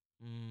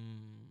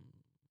 Mm,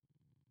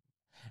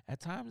 at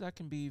times I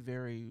can be a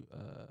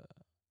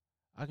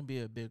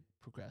big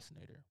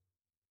procrastinator.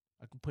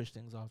 I can push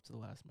things off to the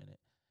last minute,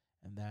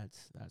 and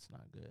that's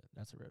not good.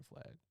 That's a red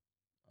flag.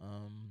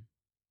 Um,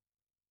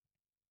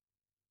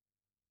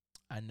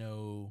 I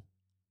know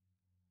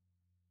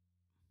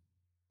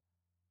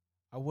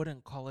I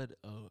wouldn't call it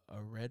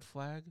a red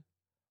flag,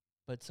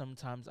 but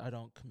sometimes I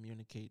don't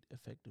communicate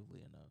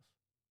effectively enough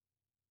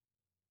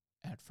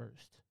at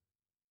first.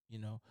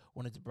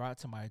 When it's brought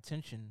to my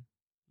attention,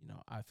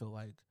 I feel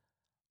like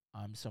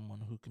I'm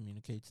someone who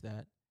communicates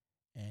that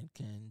and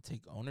can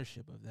take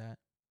ownership of that.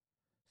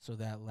 So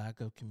that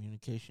lack of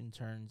communication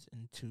turns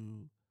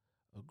into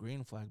a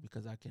green flag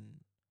because I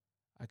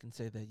can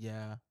say that,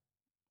 yeah,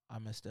 I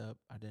messed up.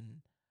 I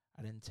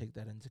didn't take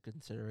that into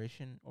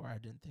consideration or I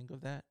didn't think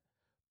of that,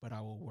 but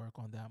I will work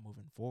on that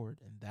moving forward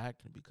and that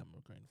can become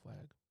a green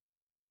flag.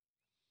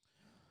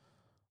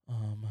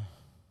 Um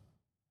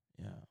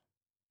yeah,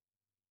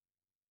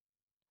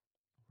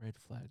 red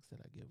flags that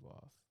I give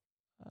off.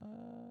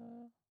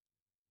 Uh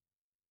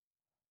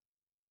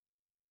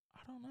I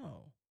don't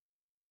know.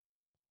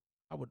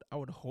 I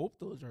would hope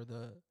those are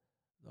the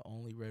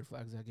only red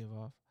flags I give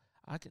off.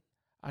 I can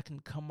I can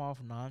come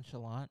off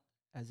nonchalant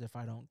as if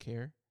I don't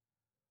care,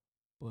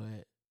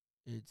 but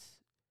it's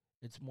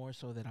it's more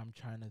so that I'm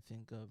trying to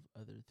think of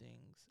other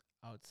things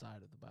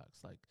outside of the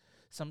box. Like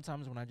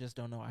sometimes when I just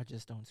don't know, I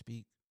just don't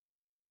speak.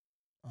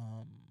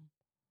 Um,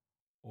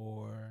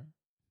 or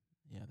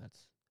yeah,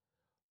 that's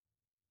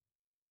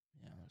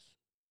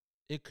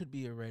it could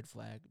be a red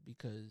flag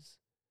because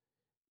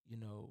you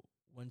know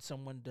when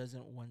someone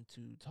doesn't want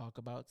to talk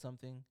about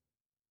something,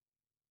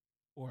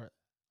 or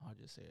I'll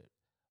just say it.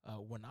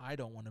 When I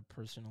don't want to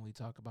personally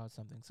talk about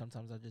something,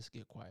 sometimes I just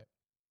get quiet.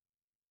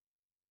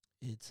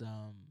 It's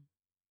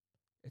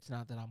it's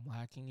not that I'm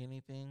lacking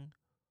anything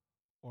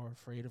or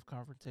afraid of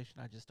confrontation.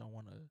 I just don't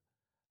want to.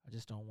 I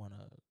just don't want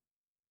to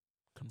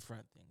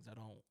confront things. I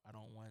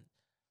don't want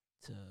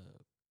to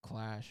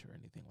clash or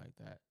anything like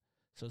that.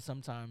 So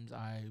sometimes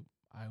I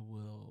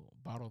will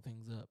bottle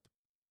things up.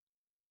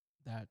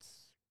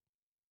 That's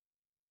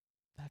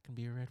that can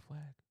be a red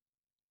flag.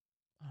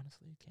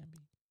 Honestly, it can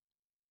be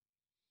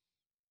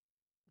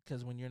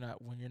because when you're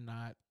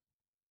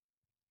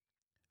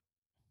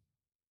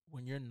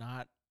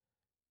not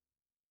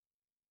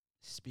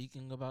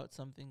speaking about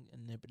something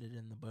and nipping it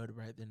in the bud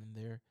right then and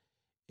there,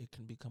 it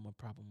can become a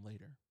problem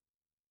later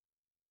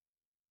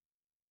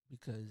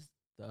because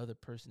the other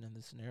person in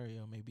the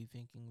scenario may be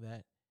thinking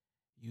that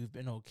you've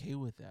been okay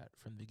with that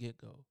from the get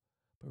go,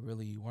 but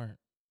really you weren't.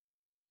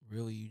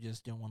 Really, you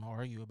just didn't want to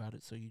argue about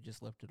it, so you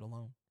just left it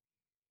alone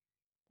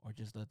or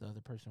just let the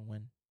other person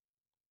win.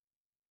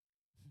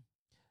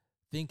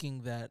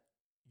 Thinking that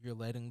you're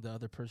letting the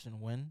other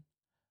person win,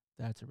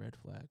 that's a red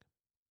flag.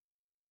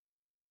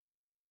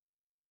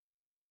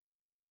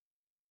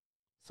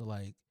 So,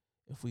 like,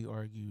 if we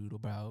argued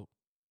about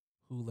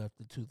who left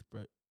the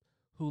toothbrush,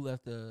 who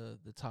left the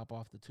top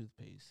off the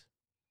toothpaste,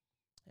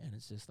 and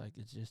it's just like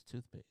it's just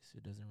toothpaste.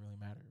 It doesn't really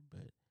matter,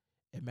 but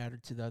it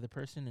mattered to the other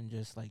person, and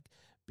just like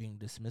being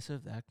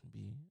dismissive, that can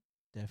be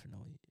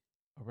definitely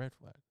a red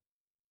flag.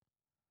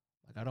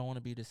 Like I don't want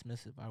to be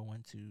dismissive. I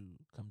want to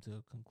come to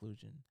a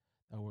conclusion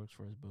that works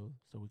for us both,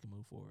 so we can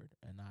move forward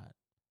and not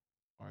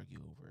argue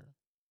over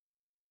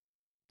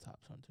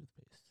tops on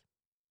toothpaste.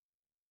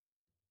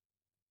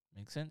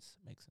 Make sense?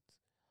 Makes sense.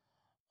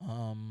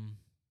 Um,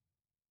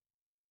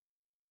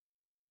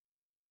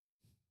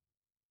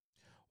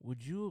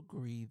 would you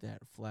agree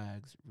that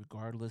flags,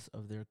 regardless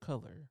of their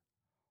color,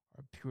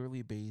 are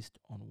purely based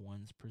on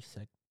one's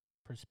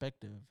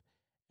perspective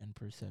and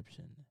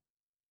perception?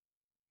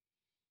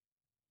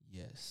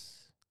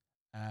 Yes.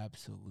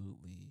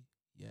 Absolutely.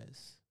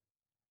 Yes.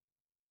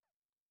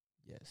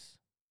 Yes.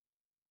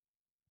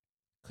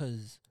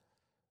 Cuz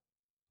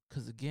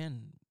cuz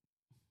again,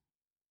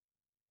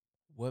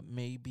 what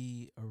may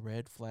be a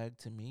red flag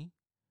to me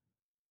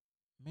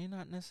may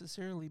not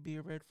necessarily be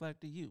a red flag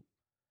to you.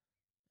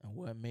 And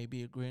what may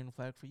be a green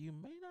flag for you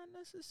may not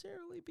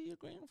necessarily be a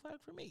green flag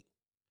for me.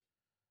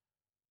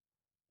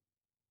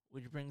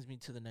 Which brings me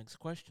to the next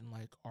question,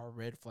 like, are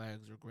red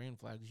flags or green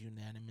flags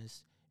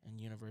unanimous and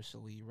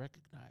universally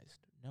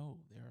recognized? No,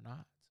 they're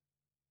not.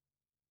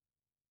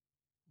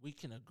 We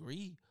can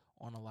agree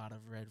on a lot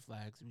of red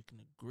flags, we can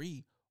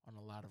agree on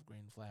a lot of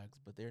green flags,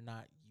 but they're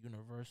not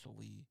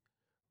universally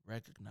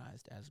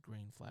recognized as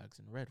green flags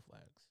and red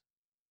flags.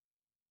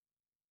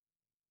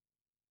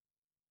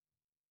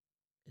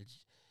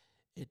 It's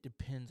it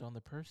depends on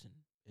the person.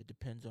 It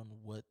depends on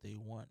what they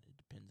want. It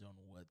depends on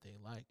what they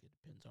like. It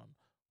depends on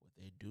what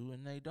they do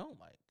and they don't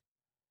like.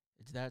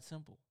 It's that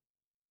simple.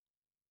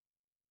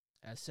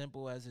 As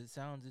simple as it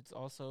sounds, it's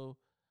also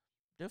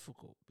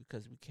difficult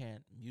because we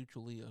can't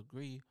mutually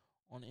agree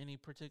on any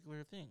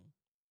particular thing.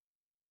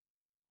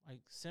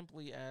 Like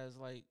simply as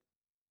like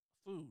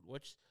food.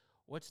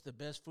 What's the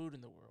best food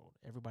in the world?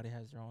 Everybody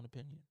has their own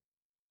opinion.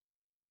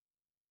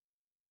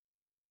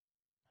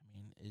 I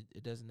mean,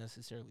 it doesn't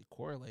necessarily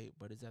correlate,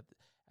 but it's at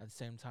the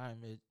same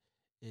time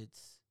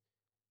it's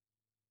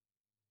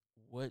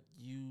what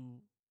you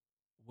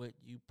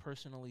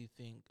personally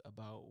think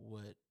about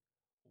what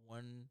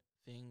one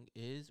thing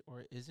is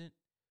or isn't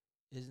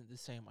the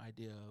same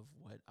idea of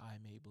what I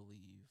may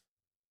believe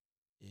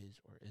is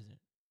or isn't.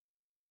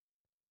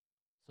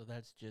 So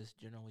that's just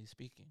generally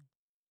speaking.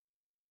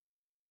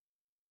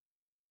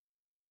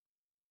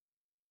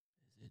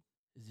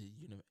 Is it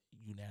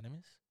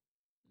unanimous?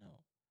 No.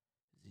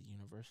 Is it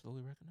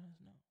universally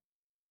recognized? No.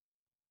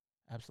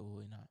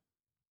 Absolutely not.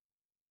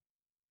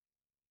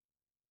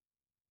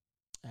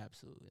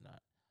 Absolutely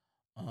not.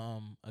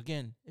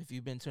 Again, if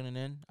you've been tuning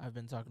in, I've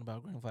been talking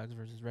about green flags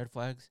versus red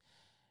flags,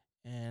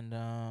 and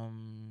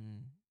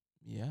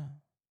yeah,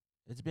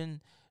 it's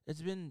been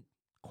it's been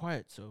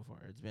quiet so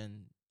far. It's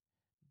been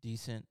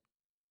decent.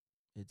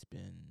 It's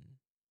been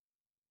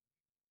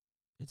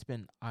it's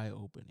been eye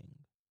opening,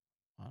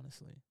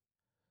 honestly.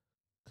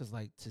 Cause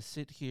like to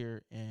sit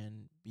here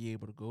and be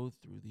able to go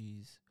through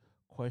these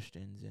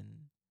questions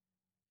and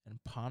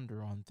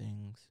ponder on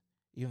things,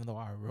 even though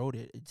I wrote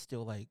it, it's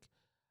still like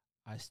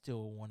I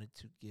still wanted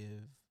to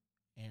give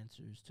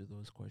answers to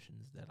those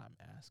questions that I'm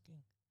asking.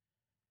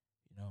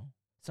 You know,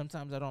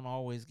 sometimes I don't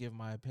always give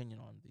my opinion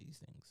on these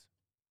things,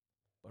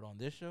 but on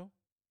this show,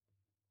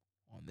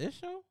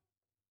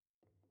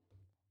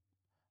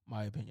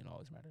 my opinion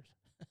always matters.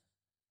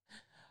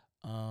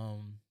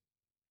 Um,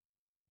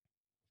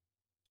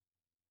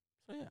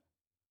 So yeah.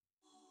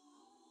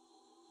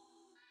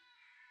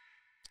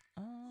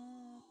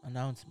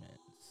 Announcements.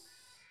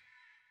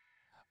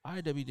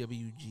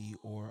 IWWG,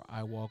 or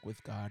I Walk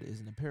with God, is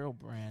an apparel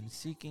brand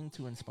seeking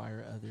to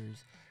inspire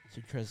others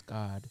to trust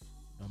God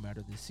no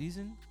matter the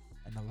season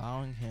and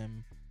allowing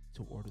Him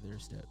to order their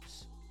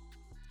steps.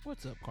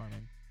 What's up,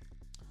 Carmen?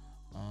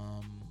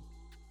 Um,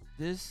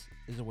 this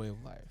is a way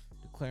of life,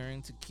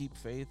 declaring to keep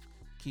faith,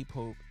 keep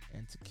hope,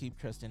 and to keep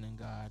trusting in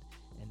God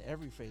in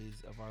every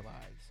phase of our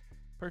lives.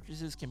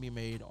 Purchases can be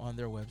made on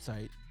their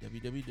website,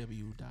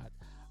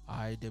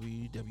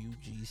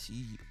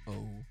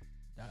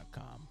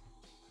 www.iwwgco.com.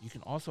 You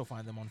can also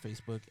find them on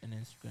Facebook and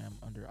Instagram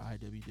under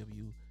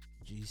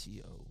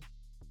IWWGCO.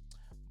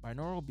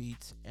 Binaural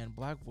beats and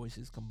black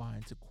voices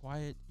combine to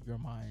quiet your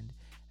mind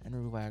and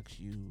relax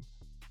you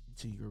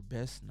into your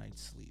best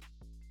night's sleep.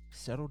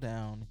 Settle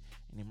down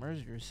and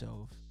immerse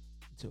yourself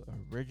into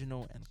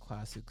original and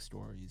classic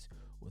stories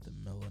with a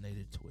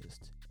melanated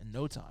twist. In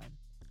no time,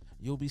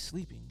 you'll be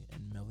sleeping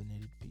in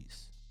melanated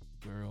peace.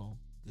 Girl,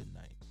 good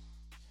night.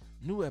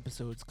 New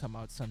episodes come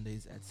out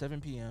Sundays at 7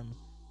 p.m.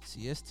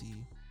 CST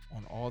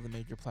on all the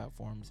major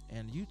platforms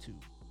and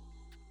YouTube.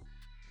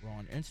 We're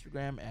on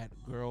Instagram at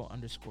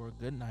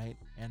girl_goodnight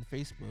and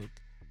Facebook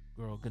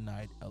Girl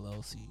Goodnight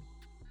LLC.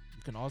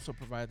 You can also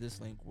provide this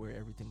link where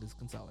everything is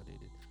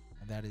consolidated,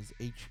 and that is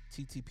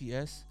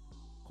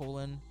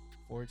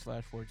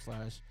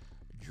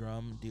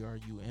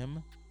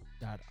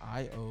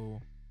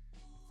https://drum.io/girl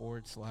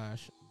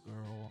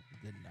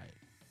goodnight.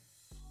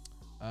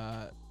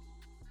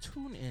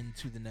 Tune in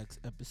to the next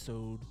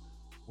episode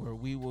where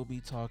we will be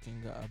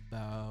talking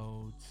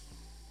about,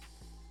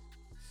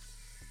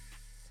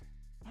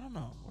 I don't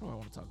know, what do I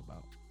want to talk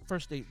about?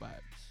 First date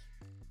vibes.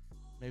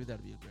 Maybe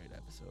that'd be a great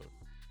episode.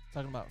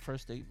 Talking about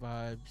first date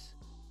vibes,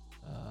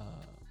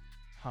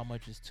 how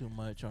much is too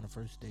much on a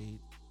first date,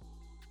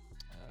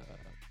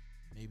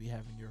 maybe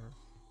having your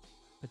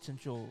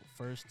potential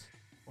first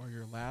or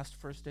your last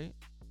first date.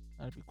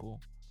 That'd be cool.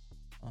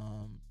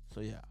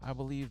 So yeah, I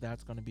believe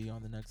that's going to be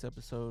on the next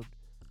episode.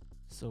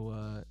 So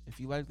if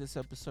you like this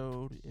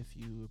episode, if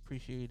you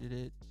appreciated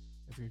it,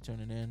 if you're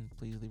tuning in,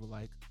 please leave a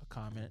like, a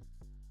comment,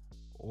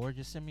 or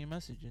just send me a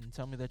message and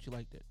tell me that you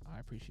liked it. I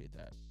appreciate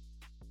that.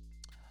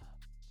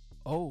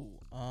 I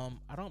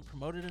don't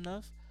promote it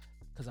enough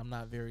because I'm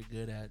not very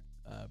good at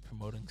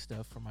promoting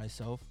stuff for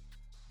myself.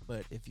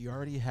 But if you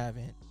already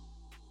haven't,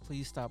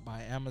 please stop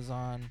by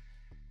Amazon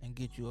and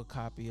get you a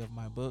copy of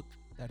my book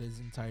that is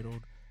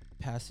entitled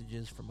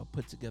Passages from a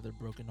Put Together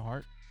Broken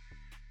Heart.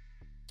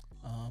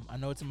 I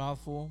know it's a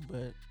mouthful,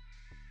 but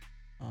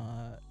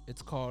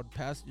it's called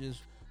Passages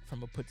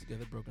from a Put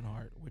Together Broken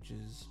Heart, which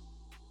is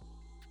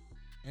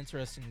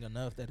interesting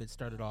enough that it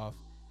started off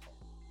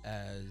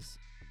as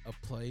a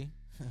play.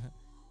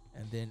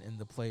 And then in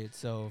the play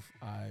itself,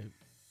 I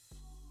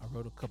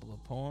wrote a couple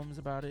of poems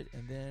about it,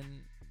 and then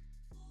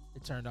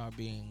it turned out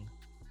being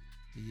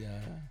the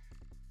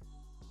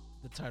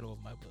title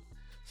of my book.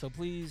 So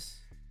please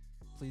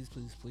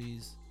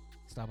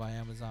stop by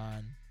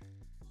Amazon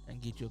and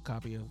get you a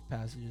copy of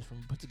Passages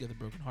from Put Together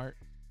Broken Heart.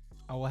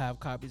 I will have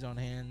copies on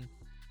hand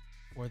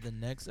for the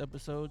next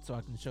episode, so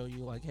I can show you,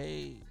 like,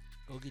 hey,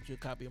 go get you a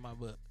copy of my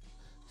book.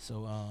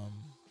 So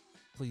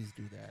please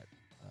do that.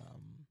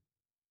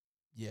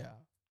 Yeah.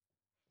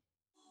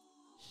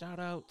 Shout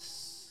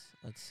outs.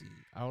 Let's see.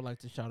 I would like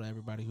to shout out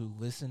everybody who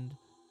listened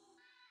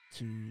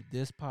to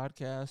this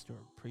podcast or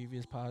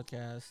previous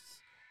podcasts.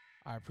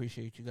 I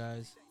appreciate you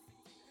guys.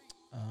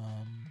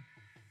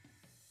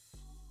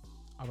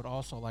 I would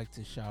also like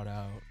to shout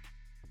out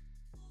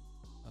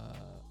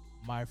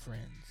my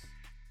friends,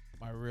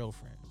 my real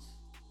friends,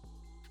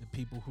 the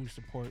people who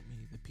support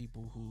me, the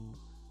people who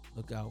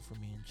look out for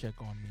me and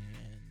check on me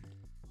and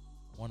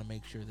want to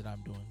make sure that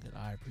I'm doing good.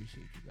 I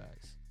appreciate you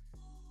guys.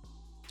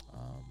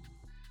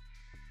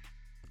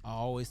 I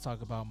always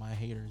talk about my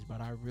haters,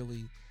 but I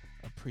really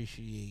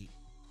appreciate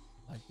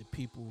like the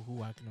people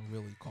who I can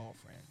really call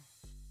friend.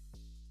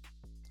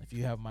 If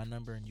you have my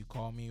number and you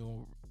call me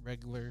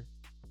regular,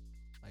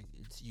 like,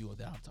 it's you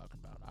that I'm talking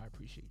about. I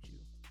appreciate you.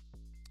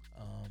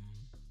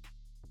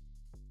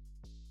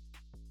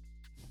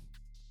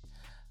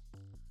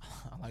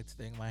 I like to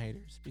thank my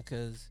haters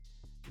because,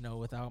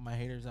 without my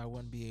haters, I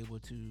wouldn't be able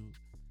to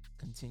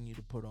continue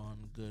to put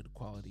on good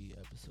quality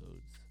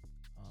episodes.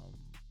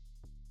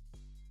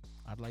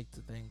 I'd like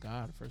to thank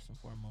God first and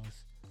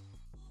foremost,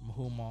 from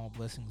whom all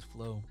blessings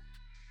flow.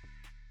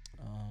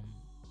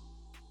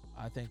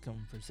 I thank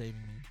Him for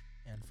saving me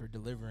and for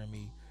delivering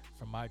me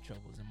from my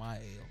troubles and my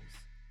ails.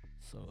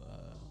 So,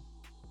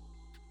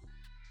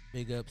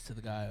 big ups to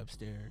the guy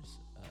upstairs.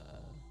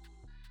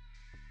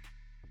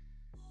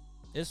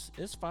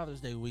 It's Father's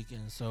Day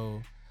weekend,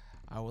 so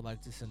I would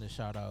like to send a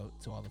shout out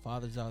to all the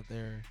fathers out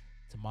there,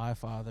 to my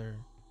father,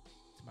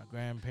 to my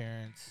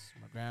grandparents,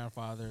 my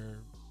grandfather,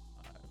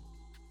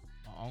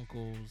 my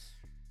uncles,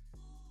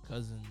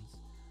 cousins,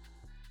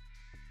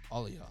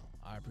 all of y'all.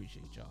 I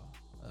appreciate y'all.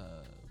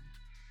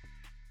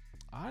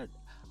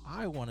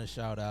 I want to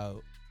shout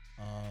out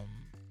a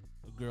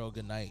girl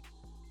Goodnight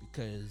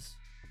because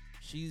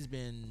she's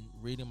been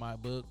reading my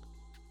book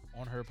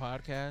on her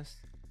podcast,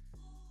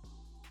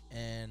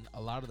 and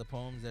a lot of the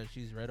poems that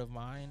she's read of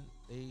mine,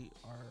 they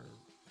are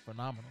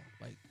phenomenal.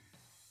 Like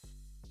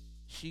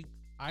she,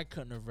 I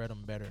couldn't have read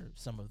them better.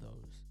 Some of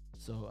those.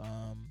 So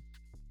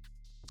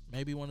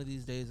maybe one of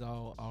these days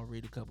I'll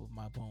read a couple of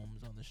my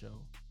poems on the show,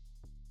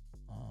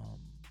 um,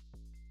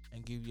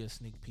 and give you a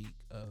sneak peek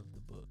of the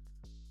book.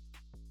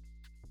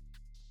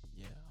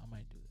 Yeah, I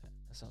might do that.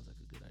 That sounds like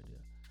a good idea.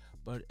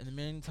 But in the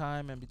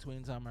meantime and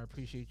between time, I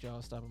appreciate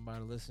y'all stopping by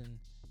to listen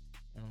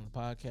and on the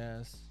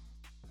podcast.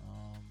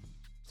 Um,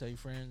 tell your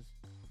friends,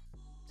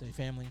 tell your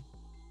family,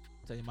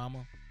 tell your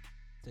mama,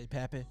 tell your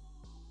pappy,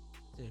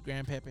 tell your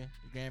grandpappy,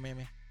 your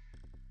grandmammy,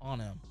 on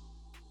them.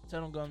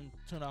 Tell them go and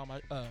tune out my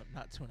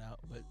not tune out,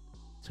 but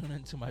tune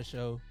into my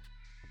show.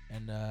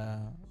 And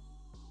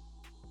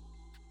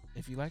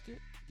if you like it,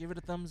 give it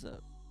a thumbs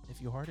up.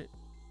 If you heart it,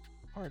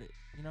 heart it.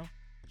 You know,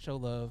 show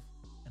love,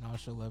 and I'll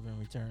show love in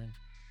return.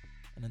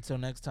 And until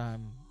next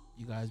time,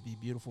 you guys be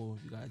beautiful,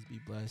 you guys be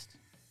blessed,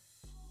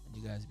 and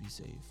you guys be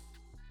safe.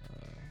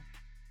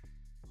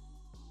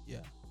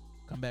 Yeah,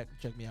 come back and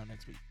check me out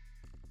next week.